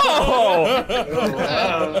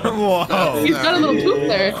 Whoa. He's got a little poop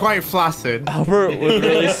there. Quite flaccid. Albert with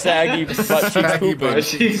really saggy butt cheeks pooping.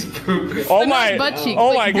 She's pooping. Oh my! Butt cheeks, Oh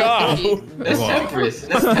like my God! butt cheeks. That's Empress.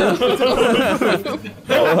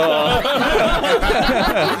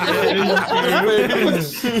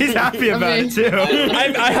 He's happy about it too.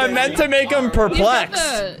 I meant to make him perplexed.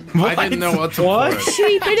 I didn't know what to put.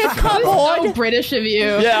 Sheep in a So British of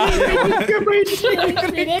you. Yeah.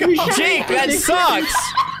 Jake, that sucks.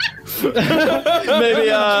 Maybe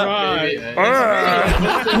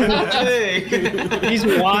He's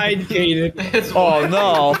wide, Caden. Oh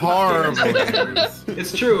no. Horrible.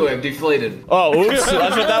 It's true, I'm deflated. Oh, oops.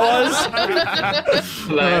 That's what that was.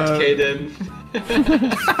 Flat Caden. The I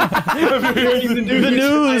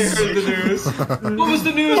news. heard the news. What was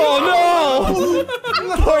the news? Oh no.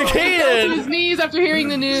 Poor To Caden. his knees after hearing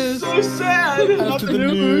the news. So sad. After the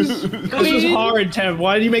news. This was hard, Tev.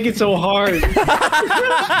 Why did you make it so hard?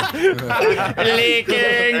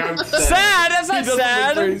 Leaking. Sad. That's not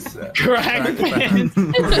sad. Crack pants.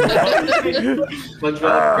 SpongeBob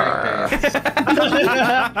crack pants.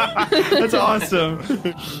 That's awesome.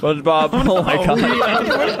 SpongeBob. Oh my God.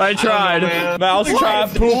 I tried.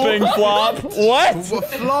 Mousetrap pooping flop. What?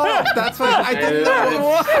 Flop. That's what I didn't know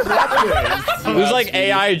what flop is. It was like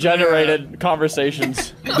AI generated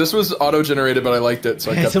conversations. This was auto-generated, but I liked it,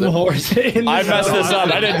 so I kept Some it. horse in I messed this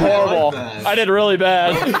up. I did horrible. I did really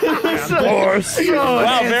bad. Horse.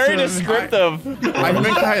 Wow, very descriptive. I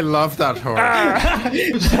think I love that horse.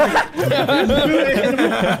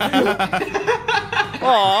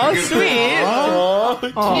 Aw, sweet.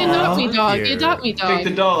 You adopt me, dog. You adopt me, Take the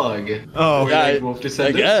dog. dog. Oh, Yeah, Wolf I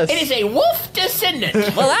descendant. guess. It is a wolf descendant.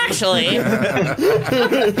 Well, actually.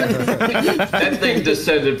 That thing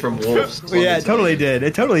descended from wolves. Yeah, it totally did.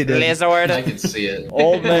 It totally did. Lizard. I can see it.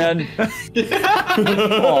 Old man. Aw.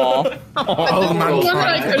 old man One that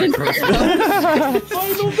I couldn't figure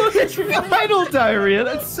out. Final diarrhea.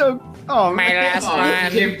 That's so. Oh, My last Oh,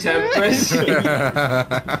 one. Kim Tempest.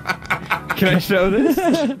 can I show this?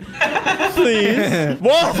 Please.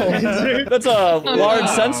 Whoa. That's a large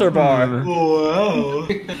sensor bar. Wow.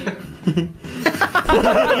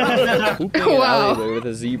 Wow. With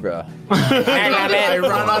a zebra. I love I it.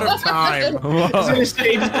 ran out of time. It's an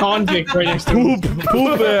escaped convict right next to Poop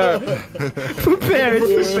bear. Poop bear. It's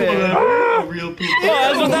poop bear. Real poop. Oh,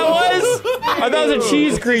 that's what that was? I thought it was a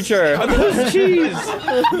cheese creature. I thought it was cheese.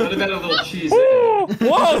 What about a little cheese?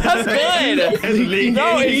 Whoa, that's good.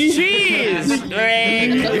 No, it's cheese.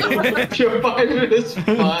 Your 5 minutes 5.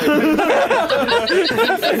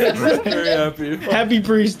 Very happy. Happy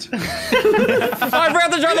priest. I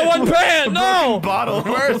forgot to try the one pan. No. Bottle.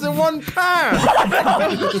 Where's the one pan?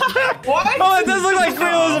 Oh, it does look like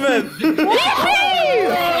Queen Elizabeth.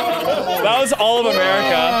 That was all of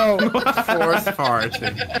America. Fourth party.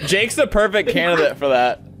 Jake's the perfect candidate for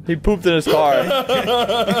that. He pooped in his car.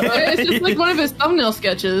 It's just like one of his thumbnail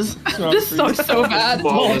sketches. This sucks so bad.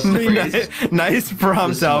 Flawless priest. Nice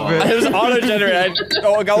prompts, Albert. It was auto-generated.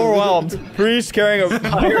 I got overwhelmed. Priest carrying a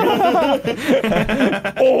fire.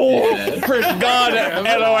 Oh, for God,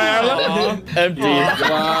 LOL. Empty.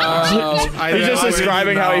 Wow. He's just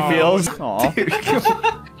describing how he feels. Aw.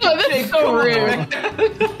 Oh, this is so rude.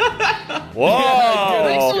 Whoa.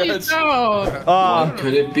 Actually, no. What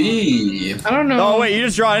could it be? I don't know. Oh, wait, you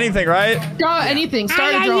just draw anything, right? Draw anything.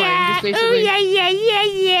 Start a drawing. Just basically.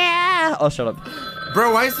 yeah. Oh, shut up.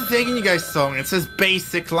 Bro, why is it taking you guys so long? It says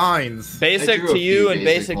basic lines. Basic drew to a you few and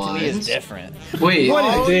basic basic to me is lines. different. Wait.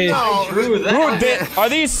 Oh, I drew that. Are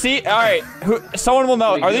these Alright, someone will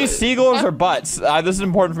know. Are these seagulls or butts? This is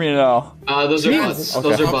important for me to know. Those are butts. Okay.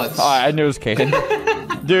 Those are butts. Alright, I knew it was Caden.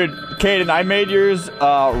 Dude, Caden, I made yours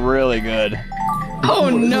really good. Oh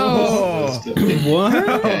no. What?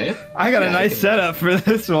 Okay. I got a nice setup for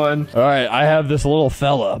this one. All right, I have this little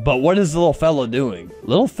fella, but what is the little fella doing?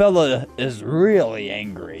 Little fella is really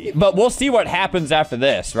angry. But we'll see what happens after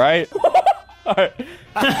this, right? All right.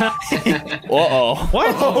 Uh-oh.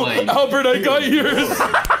 What? Oh my. Albert, I got yours.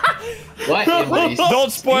 What?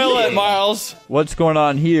 Don't spoil it, Miles. What's going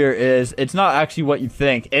on here is it's not actually what you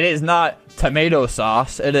think. It is not tomato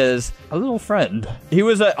sauce. It is a little friend. He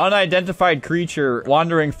was an unidentified creature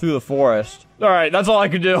wandering through the forest. All right, that's all I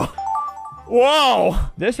could do. Whoa!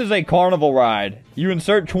 This is a carnival ride. You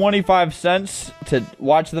insert 25 cents to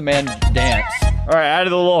watch the man dance. All right, I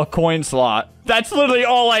added a little coin slot. That's literally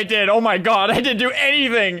all I did. Oh my god, I didn't do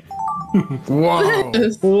anything. Whoa.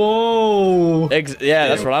 Whoa. Yeah,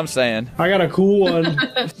 that's what I'm saying. I got a cool one.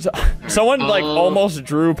 Someone like almost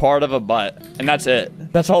drew part of a butt, and that's it.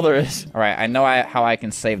 That's all there is. All right, I know how I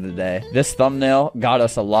can save the day. This thumbnail got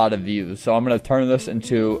us a lot of views, so I'm gonna turn this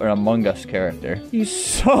into an Among Us character. He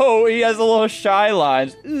has a little shy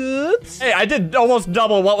lines. Oops. Hey, I did almost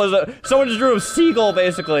double. What was it? Someone just drew a seagull,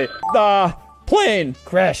 basically. Plane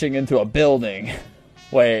crashing into a building.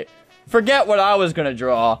 Wait. Forget what I was gonna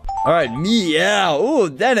draw. All right, meow. Ooh,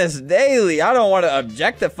 Dennis Daly. I don't want to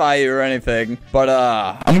objectify you or anything, but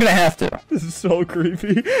I'm gonna have to. This is so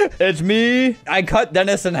creepy. It's me. I cut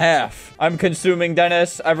Dennis in half. I'm consuming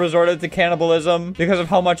Dennis. I've resorted to cannibalism because of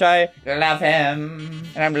how much I love him.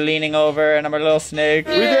 And I'm leaning over, and I'm a little snake.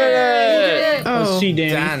 We did it. Oh. See,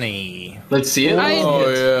 Danny. Danny. Let's see it. Oh,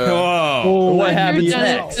 yeah. Whoa. What happens You're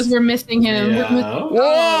dead, next? 'cause we're missing him. Yeah. Whoa!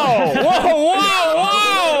 Whoa!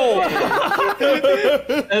 Whoa! Whoa!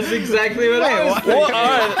 That's exactly what I was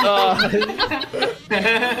Well, thinking. all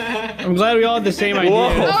right, I'm glad we all had the same idea.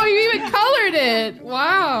 Whoa. Oh, you even colored it.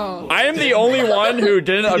 Wow. I am the only one who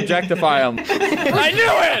didn't objectify him. I knew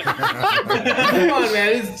it! Come on,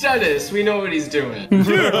 man. It's Dennis. We know what he's doing.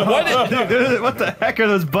 Dude, what? Dude, what the heck are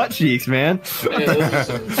those butt cheeks, man? Man, those are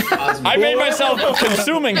some cosmic- I made myself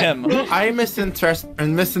consuming him. I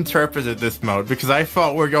misinterpreted this mode because I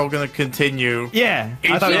thought we're all gonna continue. Yeah.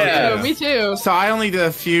 I thought Yeah. Me too. So I only did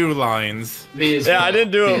a few lines. Me as Yeah, well. I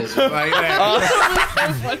didn't do Me him. as well. Like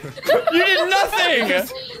that. You did nothing!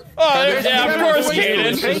 Oh, yeah, of course,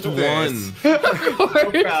 Kaden. Just one. No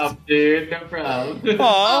problem, dude. No problem.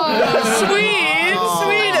 Aw, sweet,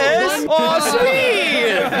 sweetest. Aw,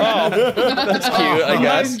 sweet. Oh, that's cute, I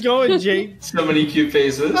guess. Nice going, Jake. So many cute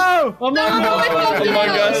faces. Oh, I'm No, I fucked Among it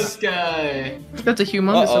up. Us. This guy. That's a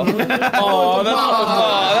humongous one. Oh,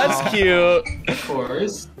 that's cute. Of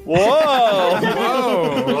course. Whoa.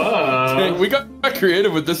 Whoa. Whoa. We got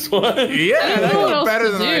creative with this one. Yeah, that know what was else better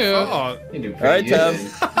to than I do. thought. You do All right, pretty Tim.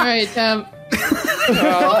 good. All right,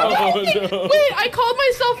 Oh, no. Wait, I called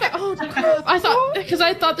myself. Oh, crap.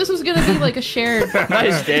 I thought this was gonna be like a shared.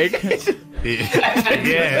 Nice, Jake.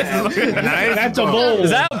 Yeah. Nice. That's a bowl. Is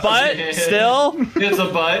that butt still? That's a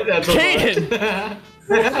butt. That's a Kaden. butt.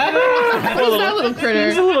 What is that little critter?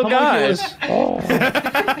 He's a little guy.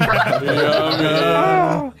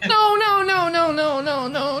 No, no, no, no, no, no,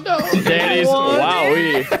 no, no. Danny's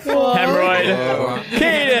wowie. Hemorrhoid.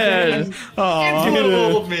 Kaden.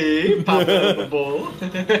 Little me. Pop out of the bowl.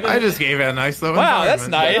 I just gave it a nice little Wow, that's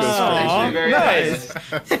environment. nice. Actually, very nice.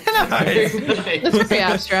 nice. That's very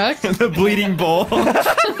abstract. The bleeding bowl.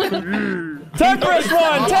 Temperance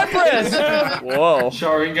one. Temperance. Whoa.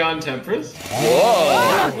 Sharingan Temperance.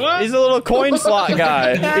 Whoa. He's a little coin slot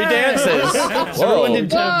guy. He dances. Whoa.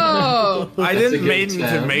 Whoa. I That's a didn't good mean to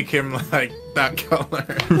sound. make him like that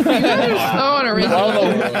color. You guys are so unoriginal.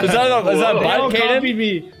 Is that They all butt, Kaden? copied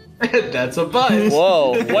me. That's a butt.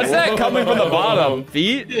 Whoa. What's that coming from the bottom?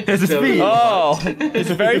 Feet? It's a speed. Oh.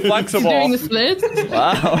 It's very flexible. Doing the splits?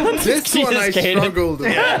 Wow. This one I Jesus, Kaden. struggled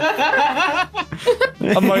with.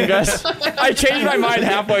 Among Us. I changed my mind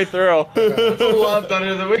halfway through. It's a lot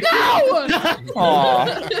better than we. No! Aw.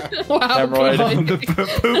 Wow. Hemorrhoid. The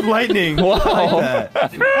poop lightning. Whoa.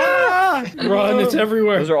 Run, it's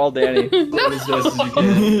everywhere. Those are all Danny. As best as you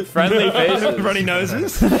can. Friendly faces. Runny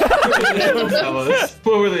noses. Fellas,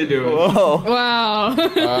 what were they doing? Whoa. Wow.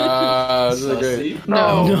 This is great. Sussy?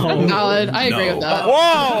 No. No. That's valid. I agree with that.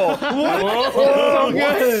 Whoa. So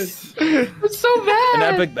good. It's so bad. An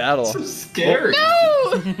epic battle. Scary. No!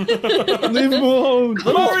 Leave him alone.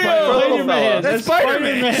 Spider-Man. That's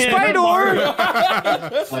Spider-Man.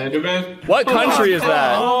 Spider-Man. What country is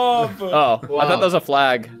that? Oh, I thought that was a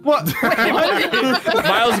flag. What?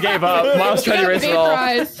 Miles gave up. Miles tried to erase it all.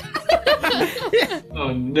 Vaporized.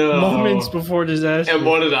 Oh no. Moments before disaster. And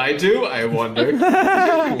what did I do? I wonder.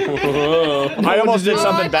 I almost did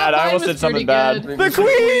something bad. I almost did something bad. Good. The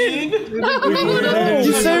Queen!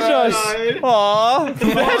 You saved us. Aw.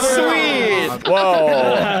 That's sweet.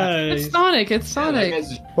 Whoa. It's not Sonic. It's That Sonic.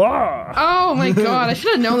 guy's Oh my god, I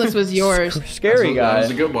should have known this was yours. Scary That was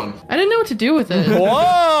guy. a good one. I didn't know what to do with it.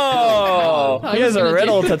 Whoa! I He was has a gonna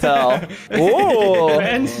riddle do- to tell. Ooh.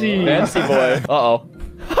 Fancy. Fancy boy. Uh-oh.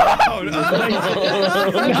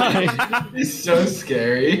 He's so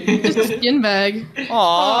scary. Just a skin bag.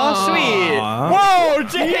 Aw, sweet. Whoa,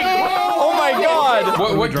 Jake! Oh my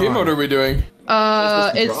god! What game mode are we doing?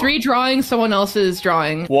 It's redrawing someone else's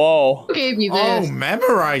drawing. Whoa. Who gave you Oh, this?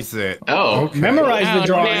 memorize it. Oh. Okay. Memorize the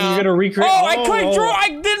drawing. man. You're gonna recreate. Oh, I couldn't draw. I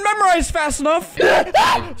didn't memorize fast enough.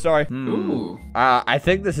 Sorry. Ooh. I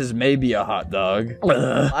think this is maybe a hot dog.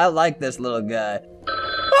 I like this little guy.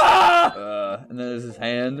 And then there's his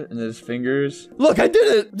hand and his fingers. Look, I did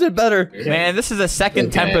it. Did better. Man, this is the second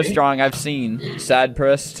Okay. Tempest drawing I've seen. Sad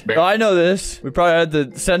Prist. Oh, I know this. We probably had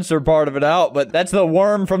to censor part of it out, but that's the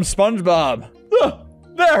worm from SpongeBob.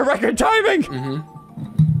 There, record timing.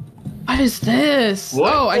 What is this?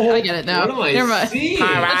 What? Oh, I get it now. What am I Never mind. seeing?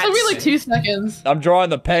 That took me like 2 seconds. I'm drawing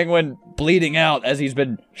the penguin bleeding out as he's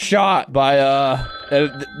been shot by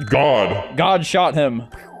God. God shot him.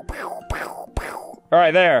 All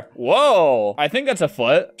right, there. Whoa. I think that's a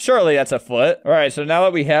foot. Surely that's a foot. All right, so now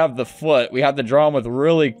that we have the foot, we have to draw him with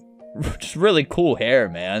just really cool hair,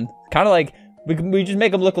 man. Kind of like, we just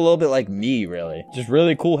make him look a little bit like me, really. Just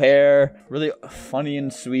really cool hair, really funny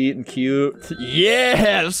and sweet and cute.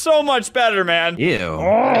 Yeah, so much better, man. Ew.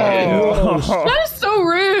 That is so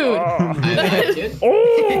rude. I like it.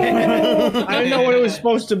 I didn't know what it was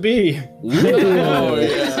supposed to be. Oh,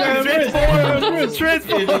 yeah.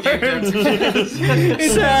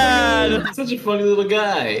 Sad. Such a funny little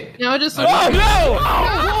guy. Now just. Oh, no!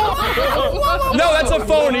 No, that's a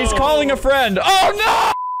phone. He's calling a friend. Oh,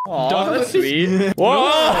 no! Aw, that's sweet.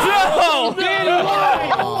 Whoa!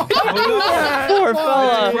 No! Poor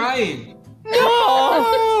fella. Crying.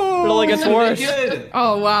 It only gets worse. Good.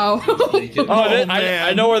 Oh wow. Oh,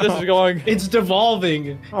 I know where this is going. It's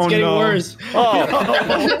devolving. It's getting worse. Oh,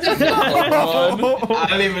 I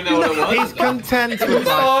don't even know what it was. He's content with life.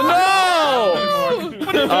 oh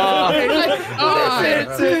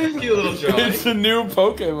no! Cute little drawing. It's a new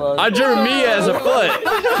Pokemon. I drew me as a foot.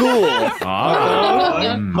 Cool.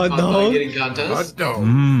 Hot dog getting contest. No.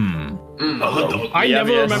 I Yeah,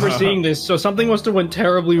 never yes. remember seeing this, so something must have went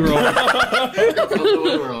terribly wrong. Something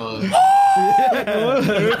went wrong.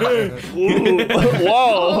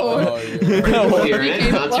 Whoa. Hear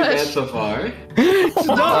it. Not too bad so far.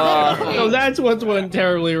 So that's what went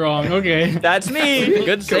terribly wrong. Okay. That's me.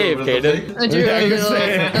 Good save, Kaden. I drew a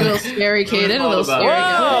little scary Kaden, a little scary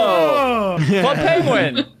guy. Whoa! What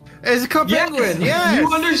penguin? It's a penguin. Yes.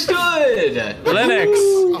 You understood. Linux.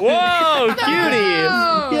 Whoa, cutie.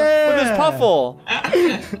 With his puffle.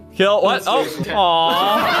 Kill what? Oh,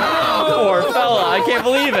 aw. Poor fella. I can't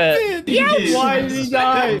believe it. Why did he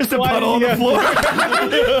die? There's a puddle on the floor.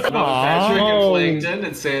 Patrick and Plankton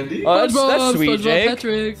and Sandy. Oh, that's sweet, Jake.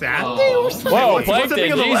 Patrick. Whoa, Plankton,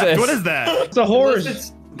 Jesus. What is that? It's a horse.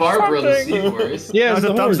 It's Barbara the seahorse. Yeah, it's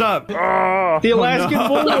That's a a thumbs horse. up. The Alaskan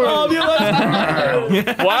bullfrog.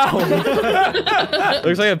 Wow.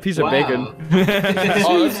 Looks like a piece of bacon.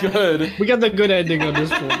 Oh, that's good. We got the good ending on this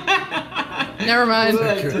one. Never mind.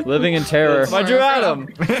 Living in terror. I drew Adam.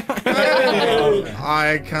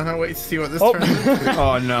 I cannot wait to see what this turns into.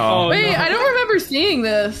 Oh no. Wait, I don't remember seeing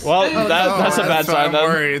this. Well, that's a bad why sign I'm then.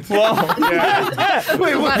 worried. Well,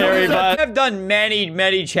 Wait, what? Harry, but I've done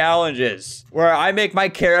many challenges where I make my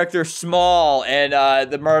character small and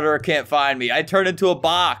the murderer can't find me. I turn into a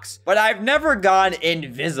box, but I've never gone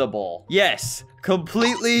invisible. Yes,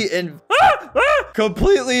 completely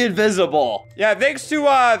completely invisible. Yeah, thanks to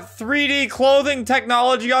 3D clothing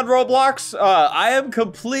technology on Roblox, I am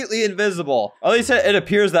completely invisible. At least it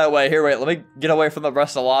appears that way. Here, wait, let me get away from the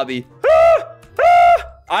rest of the lobby.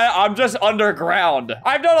 I'm just underground.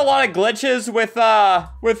 I've done a lot of glitches with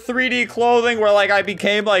 3D clothing where like I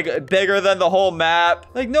became like bigger than the whole map.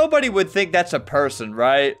 Like nobody would think that's a person,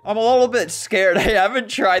 right? I'm a little bit scared. I haven't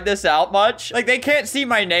tried this out much. Like they can't see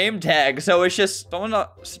my name tag, so it's just someone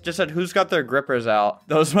just said who's got their grippers out.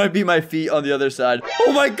 Those might be my feet on the other side.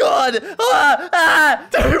 Oh my god!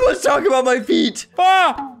 Everyone's talking about my feet.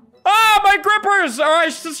 Ah, my grippers! All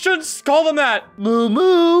right, shouldn't call them that. Moo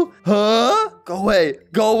moo. Huh? Go away.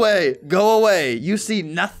 Go away. Go away. You see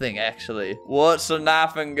nothing, actually. What's the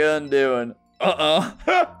knife and gun doing?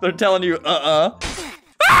 They're telling you, Ah!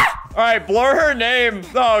 All right, blur her name.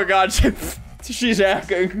 Oh, God. She's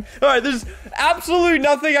hacking. All right, there's absolutely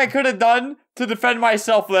nothing I could have done to defend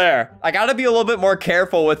myself there. I gotta be a little bit more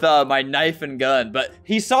careful with my knife and gun, but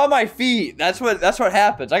he saw my feet. That's what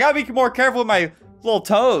happens. I gotta be more careful with my little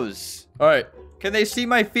toes. All right, can they see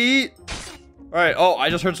my feet? right. Oh, I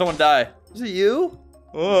just heard someone die. Is it you?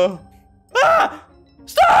 Ah!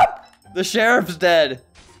 Stop! The sheriff's dead.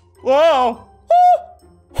 Whoa.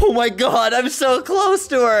 Oh my god, I'm so close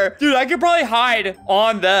to her. Dude, I could probably hide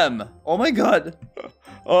on them. Oh my god.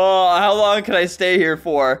 Oh, how long can I stay here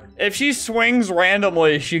for? If she swings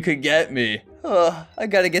randomly, she could get me. Oh, I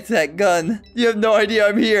gotta get to that gun. You have no idea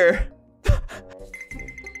I'm here.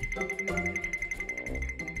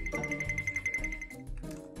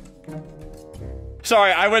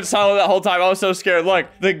 Sorry, I went silent that whole time. I was so scared. Look,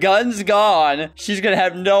 the gun's gone. She's gonna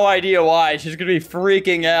have no idea why. She's gonna be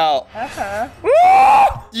freaking out.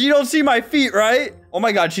 You don't see my feet, right? Oh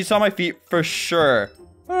my god, she saw my feet for sure.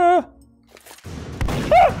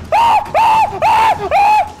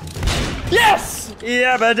 Yes!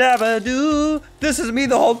 Yabba dabba doo. This is me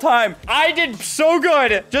the whole time. I did so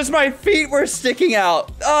good. Just my feet were sticking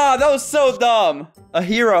out. Ah, that was so dumb. A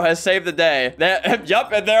hero has saved the day.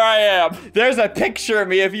 Yup, and there I am. There's a picture of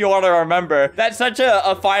me if you want to remember. That's such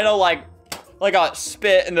a final, like a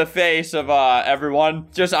spit in the face of everyone.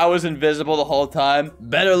 Just I was invisible the whole time.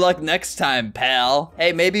 Better luck next time, pal.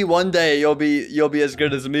 Hey, maybe one day you'll be as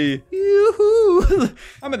good as me. Yoo-hoo.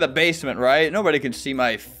 I'm in the basement, right? Nobody can see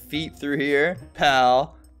my feet through here,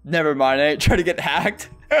 pal. Never mind, I ain't trying to get hacked.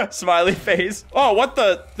 Smiley face. Oh, what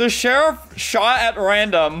the sheriff shot at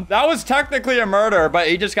random. That was technically a murder, but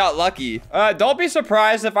he just got lucky. Don't be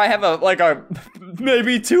surprised if I have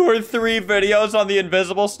maybe 2 or 3 videos on the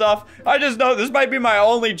invisible stuff. I just know this might be my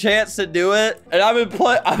only chance to do it. And I've been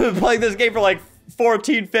playing this game for like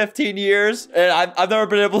 14, 15 years, and I've never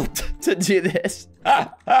been able to do this.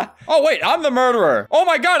 Oh, wait, I'm the murderer. Oh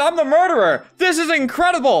my god, I'm the murderer. This is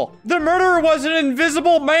incredible. The murderer was an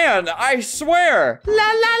invisible man, I swear. La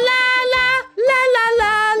la la la, la la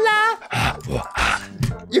la la.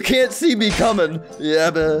 You can't see me coming.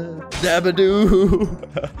 Yabba dabba doo.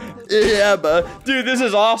 Yabba. Dude, this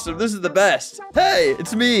is awesome. This is the best. Hey,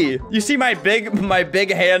 it's me. You see my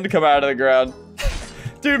big hand come out of the ground.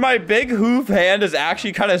 Dude, my big hoof hand is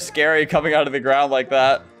actually kind of scary coming out of the ground like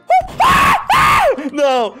that.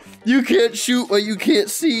 No, you can't shoot what you can't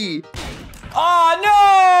see. Oh,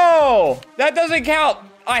 no! That doesn't count.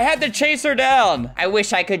 I had to chase her down. I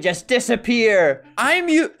wish I could just disappear. I'm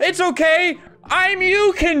you. It's okay. I'm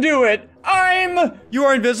you can do it. You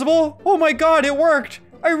are invisible? Oh my god, it worked.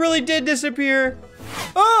 I really did disappear.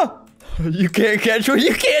 Oh, you can't catch what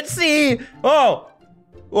you can't see. Oh,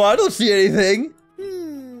 well, I don't see anything.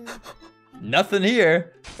 Nothing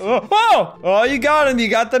here. Oh, you got him. You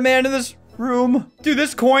got the man in this room. Dude,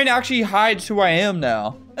 this coin actually hides who I am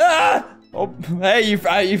now. Ah! Oh, hey,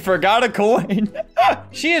 you forgot a coin.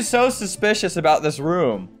 She is so suspicious about this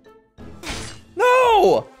room.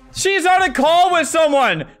 No! She's on a call with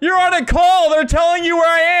someone. You're on a call. They're telling you where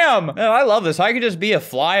I am. Man, I love this. I could just be a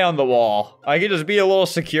fly on the wall. I could just be a little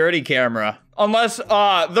security camera. Unless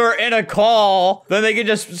they're in a call, then they can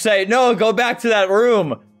just say, no, go back to that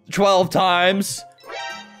room 12 times.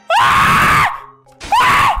 Ah!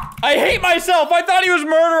 Ah! I hate myself. I thought he was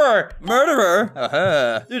murderer.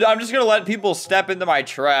 Murderer? Dude, I'm just gonna let people step into my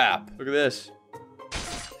trap. Look at this.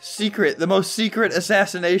 Secret, the most secret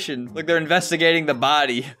assassination. Look, they're investigating the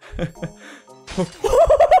body.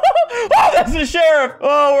 Oh, that's the sheriff.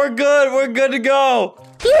 Oh, we're good. We're good to go.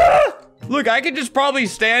 Ah! Look, I could just probably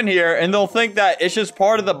stand here and they'll think that it's just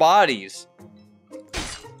part of the bodies.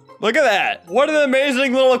 Look at that. What an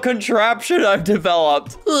amazing little contraption I've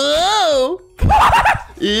developed. Whoa.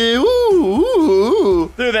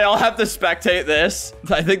 Ew. Dude, they all have to spectate this.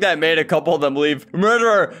 I think that made a couple of them leave.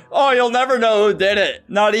 Murderer. Oh, you'll never know who did it.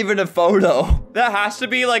 Not even a photo. That has to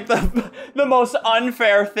be like the most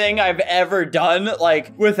unfair thing I've ever done,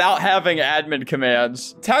 like without having admin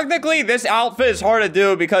commands. Technically, this outfit is hard to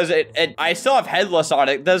do because I still have headless on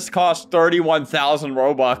it. It does cost 31,000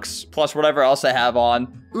 Robux plus whatever else I have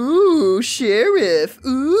on. Ooh, sheriff.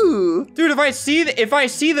 Ooh. Dude, if I see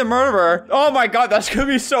the murderer, oh my god, that's gonna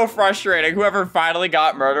be so frustrating. Whoever finally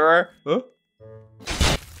got murderer. Huh?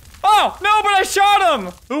 Oh, no, but I shot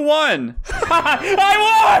him. Who won? I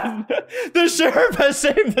won! The sheriff has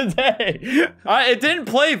saved the day. It didn't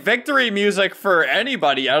play victory music for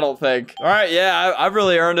anybody, I don't think. All right, yeah, I've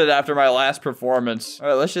really earned it after my last performance. All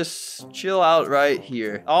right, let's just chill out right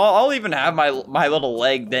here. I'll even have my little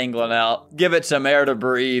leg dangling out. Give it some air to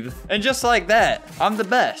breathe. And just like that, I'm the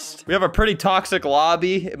best. We have a pretty toxic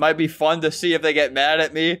lobby. It might be fun to see if they get mad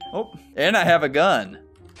at me. Oh, and I have a gun.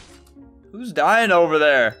 Who's dying over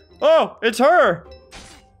there? Oh, it's her.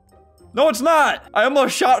 No, it's not. I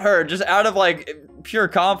almost shot her just out of like pure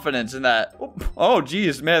confidence in that. Oh,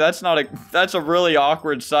 geez, man, that's a really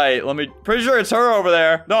awkward sight. Pretty sure it's her over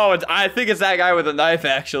there. No, I think it's that guy with a knife,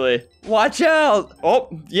 actually. Watch out. Oh,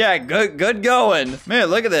 yeah, good going. Man,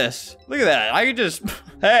 look at this. Look at that. I could just,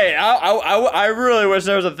 hey, I really wish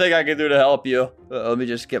there was a thing I could do to help you. Let me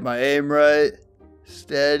just get my aim right.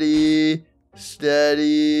 Steady.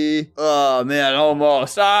 Oh man,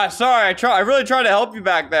 almost. Sorry. I really tried to help you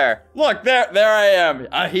back there. Look, there I am,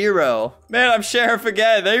 a hero. Man, I'm Sheriff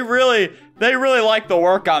again. They really like the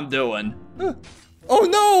work I'm doing. Oh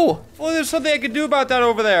no! Well, there's something I could do about that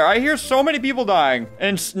over there. I hear so many people dying,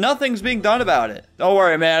 and nothing's being done about it. Don't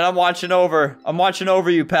worry, man. I'm watching over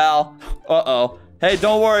you, pal. Uh-oh. Hey,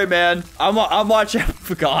 don't worry, man. I'm watching.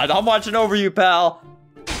 God, I'm watching over you, pal.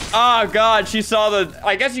 Oh, God, she saw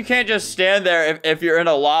I guess you can't just stand there if you're in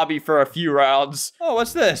a lobby for a few rounds. Oh,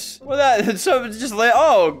 what's this? Well, so it's just like,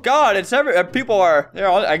 oh, God, people are,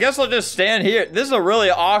 there. I guess I'll just stand here. This is a really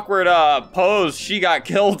awkward pose she got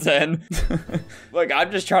killed in. Look,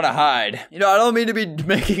 I'm just trying to hide. You know, I don't mean to be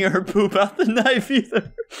making her poop out the knife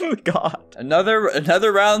either. Oh, God.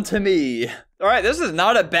 Another round to me. All right, this is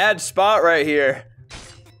not a bad spot right here.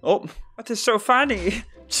 Oh, what is so funny?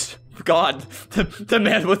 God, the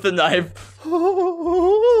man with the knife.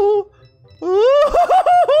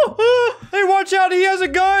 Hey, watch out, he has a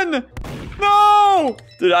gun. No!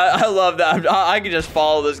 Dude, I love that. I can just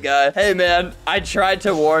follow this guy. Hey, man, I tried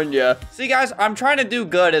to warn you. See, guys, I'm trying to do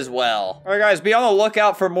good as well. All right, guys, be on the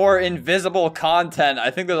lookout for more invisible content.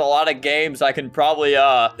 I think there's a lot of games I can probably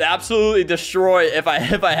absolutely destroy if I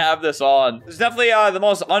have this on. It's definitely the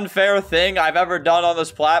most unfair thing I've ever done on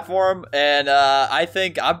this platform, and I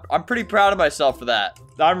think I'm pretty proud of myself for that.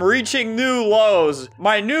 I'm reaching new lows.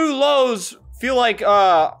 My new lows feel like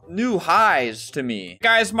new highs to me.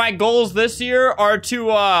 Guys, my goals this year are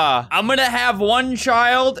to I'm gonna have one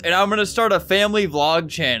child and I'm gonna start a family vlog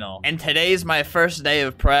channel. And today's my first day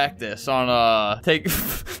of practice on taking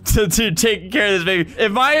care of this baby.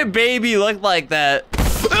 If my baby looked like that.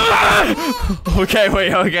 Okay,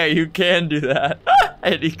 wait, okay, you can do that.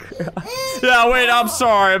 And he cries. Yeah, wait, I'm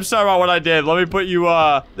sorry about what I did. Let me put you,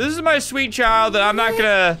 this is my sweet child, and I'm not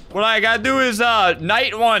gonna, what I gotta do is,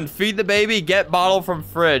 night one, feed the baby, get bottle from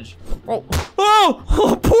fridge. Oh,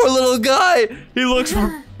 poor little guy. He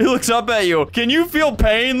looks up at you. Can you feel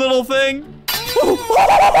pain, little thing?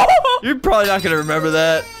 You're probably not gonna remember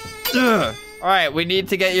that. Ugh. All right, we need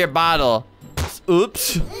to get your bottle.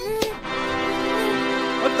 Oops.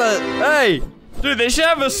 What the? Hey! Dude, they should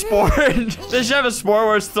have a sport. They should have a sport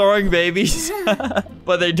where it's throwing babies.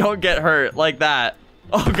 But they don't get hurt like that.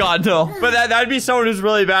 Oh, God, no. But that'd be someone who's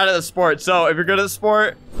really bad at the sport. So if you're good at the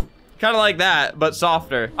sport, kind of like that, but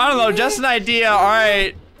softer. I don't know, just an idea. All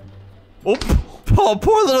right. Oh,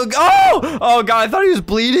 poor little guy. Oh, God, I thought he was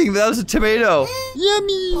bleeding. That was a tomato.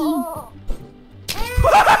 Yummy.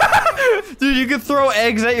 Dude, you could throw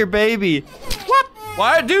eggs at your baby. What?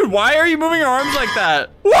 Why, dude, why are you moving your arms like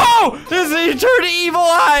that? Whoa! He turned evil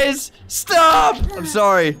eyes! Stop! I'm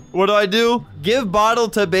sorry. What do? Give bottle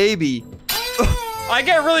to baby. I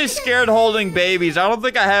get really scared holding babies. I don't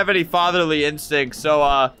think I have any fatherly instincts.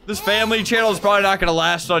 So, this family channel is probably not gonna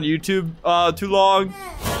last on YouTube, too long.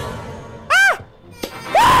 Ah!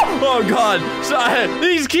 Oh, God.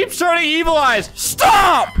 He keeps turning evil eyes.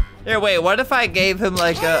 Stop! Here, wait, what if I gave him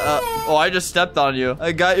like oh, I just stepped on you.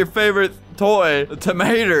 I got your favorite toy, a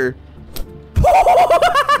tomato.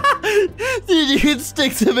 Dude, you can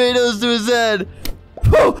stick tomatoes to his head.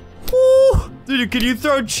 Dude, can you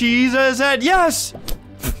throw cheese at his head? Yes!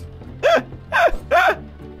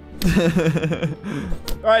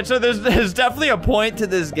 Alright, so there's definitely a point to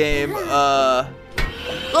this game. Oh,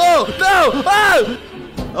 no! Oh!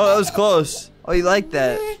 Oh, that was close. Oh, you like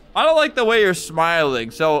that? I don't like the way you're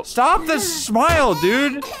smiling, so stop this smile,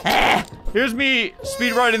 dude. Here's me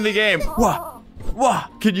speedrunning the game. Wah.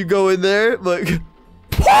 Can you go in there? Look.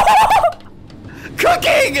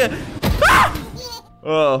 Cooking!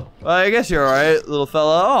 Oh, I guess you're all right, little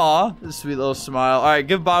fella. Aw, this sweet little smile. All right,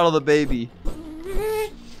 give bottle to baby.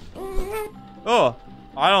 Oh,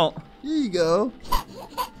 I don't. Here you go.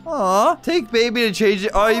 Aw, take baby to change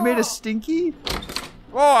it. Oh, you made a stinky?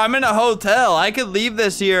 Oh, I'm in a hotel. I could leave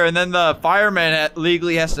this here, and then the fireman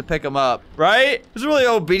legally has to pick him up, right? It's a really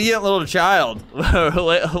obedient little child.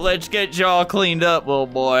 Let's get you all cleaned up, little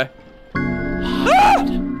boy. Ah!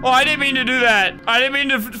 Oh, I didn't mean to do that. I didn't mean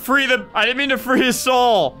to free his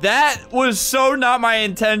soul. That was so not my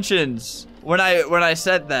intentions when I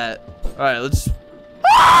said that. All right, let's.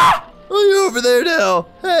 Ah! Oh, you're over there now.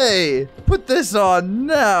 Hey. put this on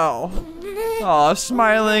now. Aw,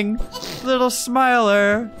 smiling. Little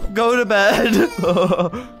smiler. Go to bed.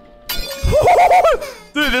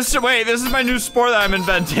 Dude, this is my new sport that I'm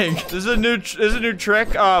inventing. This is a new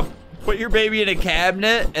trick. Put your baby in a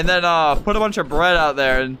cabinet and then put a bunch of bread out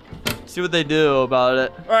there and see what they do about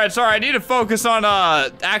it. All right, sorry, I need to focus on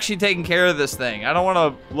actually taking care of this thing. I don't want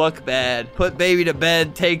to look bad. Put baby to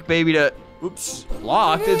bed, take baby to, oops,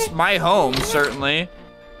 locked. It's my home, certainly.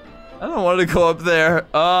 I don't want to go up there.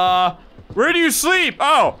 Where do you sleep?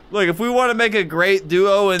 Oh, look, if we want to make a great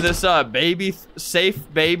duo in this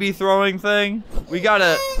safe baby throwing thing, we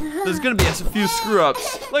gotta, there's gonna be a few screw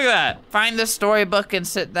ups. Look at that. Find the storybook and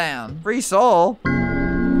sit down. Free soul. I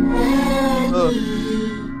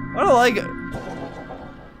don't like it.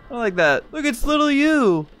 I don't like that. Look, it's little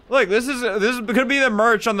you. Look, this is gonna be the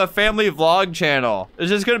merch on the family vlog channel. It's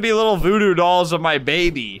just gonna be little voodoo dolls of my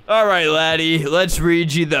baby. All right, laddie, let's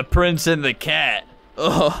read you The Prince and the Cat.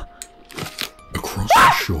 Ugh. Across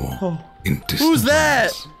the shore, in distant Who's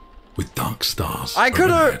that? lands, with dark stars. I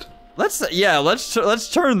could overhead. have. Let's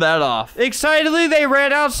turn that off. Excitedly, they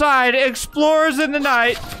ran outside. Explorers in the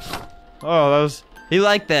night. Oh, that was. He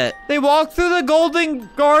liked that. They walked through the golden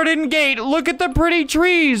garden gate. Look at the pretty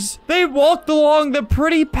trees. They walked along the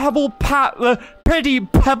pretty pebble path. Look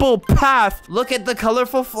at the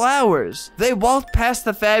colorful flowers. They walked past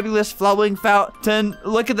the fabulous flowing fountain.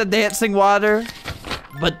 Look at the dancing water.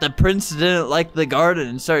 But the prince didn't like the garden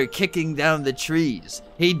and started kicking down the trees.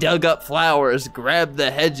 He dug up flowers, grabbed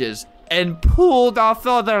the hedges, and pulled off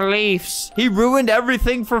all the leaves. He ruined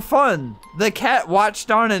everything for fun. The cat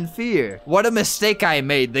watched on in fear. What a mistake I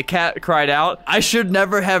made, the cat cried out. I should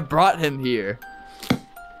never have brought him here.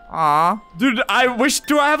 Aw. Dude, do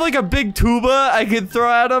I have like a big tuba I could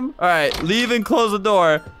throw at him? All right, leave and close the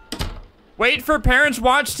door. Wait for parents,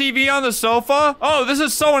 watch TV on the sofa? Oh, this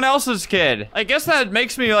is someone else's kid. I guess that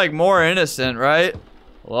makes me like more innocent, right?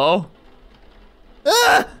 Hello?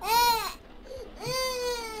 Ah!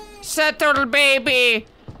 Settle, baby.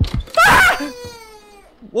 Ah!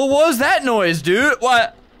 Well, what was that noise, dude?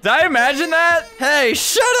 What? Did I imagine that? Hey,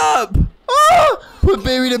 shut up! Ah! Put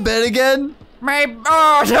baby to bed again?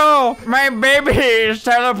 Oh no, my baby is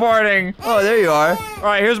teleporting. Oh, there you are. All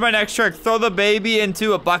right, here's my next trick. Throw the baby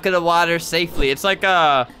into a bucket of water safely. It's like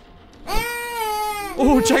a...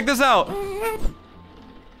 Oh, check this out.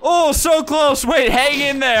 Oh, so close. Wait, hang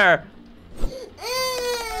in there.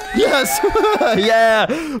 Yes. Yeah.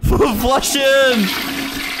 Flush in.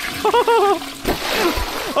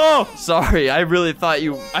 Oh, sorry. I really thought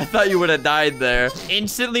you would have died there.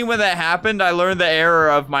 Instantly when that happened, I learned the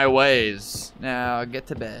error of my ways. Now get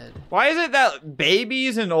to bed. Why is it that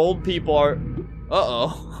babies and old people are...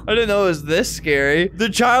 Uh-oh. I didn't know it was this scary. The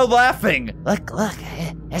child laughing. Look,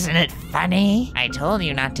 isn't it funny? I told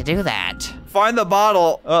you not to do that. Find the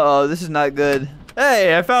bottle. Uh-oh, this is not good.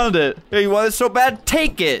 Hey, I found it. Hey, you want it so bad?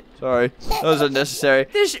 Take it. Sorry, that was unnecessary.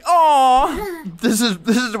 This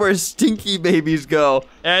is where stinky babies go.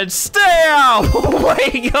 And stay out. Oh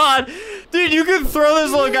my god. Dude, you can throw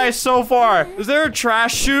this little guy so far. Is there a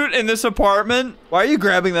trash chute in this apartment? Why are you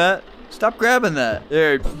grabbing that? Stop grabbing that.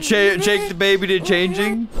 There, shake the baby to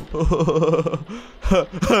changing. Whoa.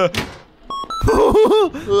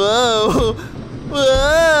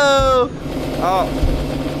 Whoa. Oh.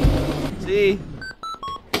 See?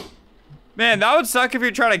 Man, that would suck if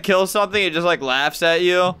you're trying to kill something, it just like laughs at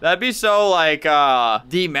you. That'd be so like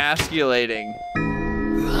demasculating.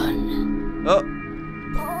 Run. Oh.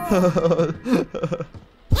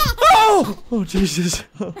 Oh, Jesus.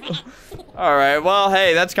 All right, well,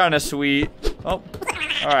 hey, that's kind of sweet. Oh,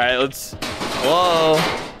 all right, let's, whoa. All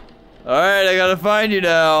right, I gotta find you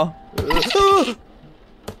now.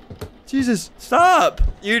 Jesus, stop.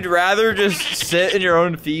 You'd rather just sit in your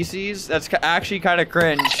own feces? That's actually kind of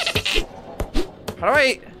cringe. How do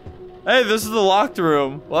I? Hey, this is the locked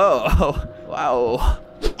room. Whoa, wow.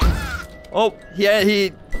 Oh, yeah,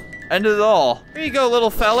 he ended it all. Here you go,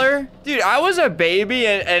 little feller. Dude, I was a baby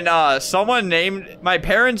and my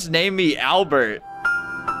parents named me Albert.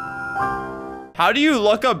 How do you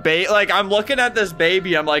look a baby? Like, I'm looking at this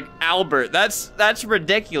baby, I'm like, Albert, that's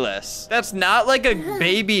ridiculous. That's not like a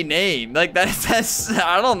baby name. Like, that's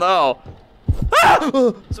I don't know. Ah!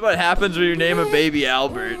 That's what happens when you name a baby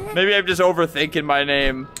Albert. Maybe I'm just overthinking my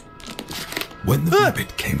name. When the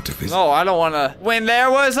rabbit came to visit. Oh, I don't wanna. When there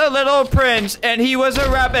was a little prince and he was a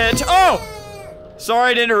rabbit. Oh!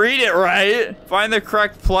 Sorry, I didn't read it right. Find the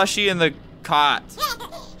correct plushie in the cot.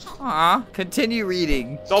 Aw, continue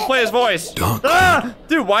reading. Don't play his voice. Ah!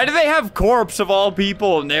 Dude, why do they have corpse of all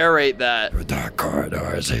people narrate that? Through dark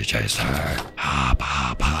corridors he chased her. Hop,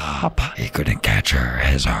 hop, hop. He couldn't catch her.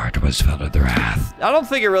 His heart was filled with wrath. I don't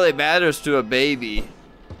think it really matters to a baby.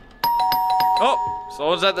 Oh,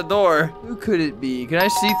 someone's at the door. Who could it be? Can I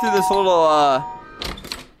see through this little,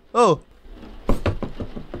 Oh.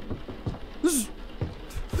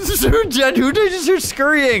 Who did you hear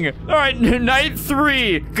scurrying? All right, night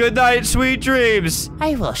 3. Good night, sweet dreams.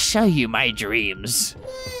 I will show you my dreams.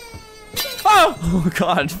 Oh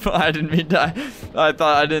God, I didn't mean to. I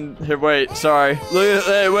thought I didn't. Here, wait, sorry. Look at,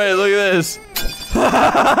 hey, wait, look at this.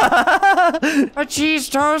 A cheese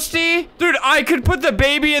toasty? Dude, I could put the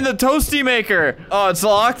baby in the toasty maker. Oh, it's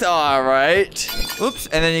locked. All right. Oops.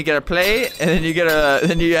 And then you get a plate, and then you get a.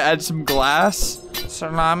 Then you add some glass.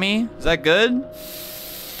 Salami. Is that good?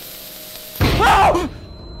 Oh!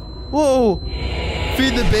 Whoa!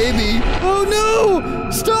 Feed the baby. Oh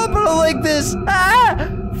no! Stop! I don't like this. Ah!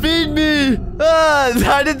 Feed me. Ah!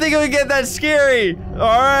 I didn't think it would get that scary.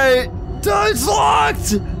 All right. It's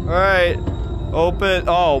locked. All right. Open.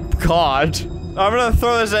 Oh God! I'm gonna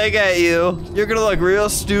throw this egg at you. You're gonna look real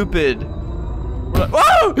stupid.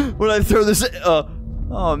 When I throw this.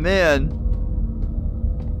 Oh man.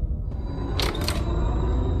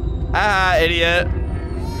 Ah, idiot.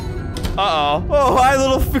 Uh-oh. Oh, hi,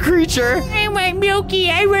 little creature. I want Milky.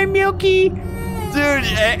 I want Milky. Dude,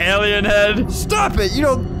 alien head. Stop it. You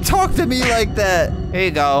don't talk to me like that. Here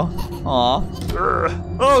you go. Aw.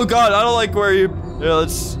 Oh, God. I don't like where you... Here,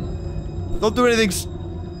 let's... Don't do anything...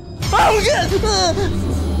 Oh,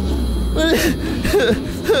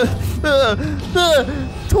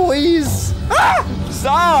 God. Toys. Ah!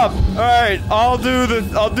 Stop. All right. I'll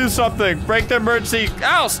do something. Break the emergency.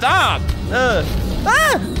 Ow, stop.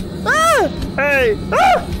 Hey!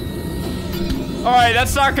 Ah! All right,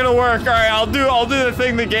 that's not gonna work. All right, I'll do the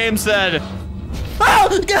thing the game said.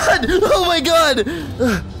 Oh God! Oh my God!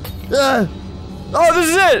 Oh, this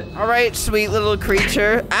is it! All right, sweet little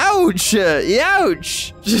creature. Ouch!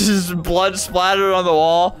 Ouch! Just blood splattered on the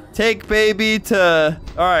wall. Take baby to...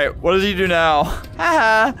 All right, what does he do now?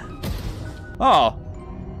 Haha. Oh.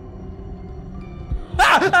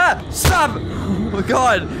 Ah! Stop! Oh my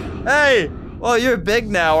God! Hey! Well, you're big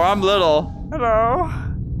now, or I'm little. Hello.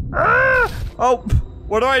 Ah! Oh,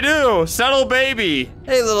 what do I do? Settle baby.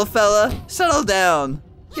 Hey, little fella, settle down.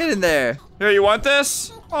 Get in there. Here, you want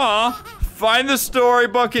this? Aw. Find the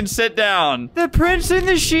storybook and sit down. The prince and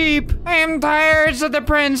the sheep. I am tired of the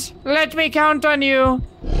prince. Let me count on you.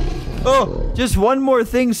 Oh, just one more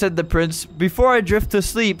thing, said the prince. Before I drift to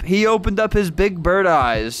sleep, he opened up his big bird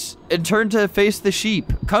eyes and turned to face the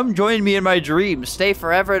sheep. Come join me in my dreams. Stay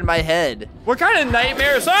forever in my head. What kind of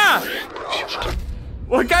nightmares? Ah!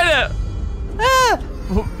 What kind of... Ah!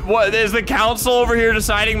 What, is the council over here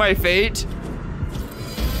deciding my fate?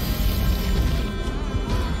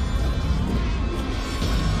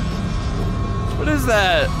 What is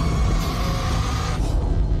that?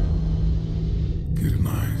 Good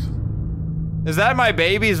night. Is that my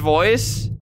baby's voice?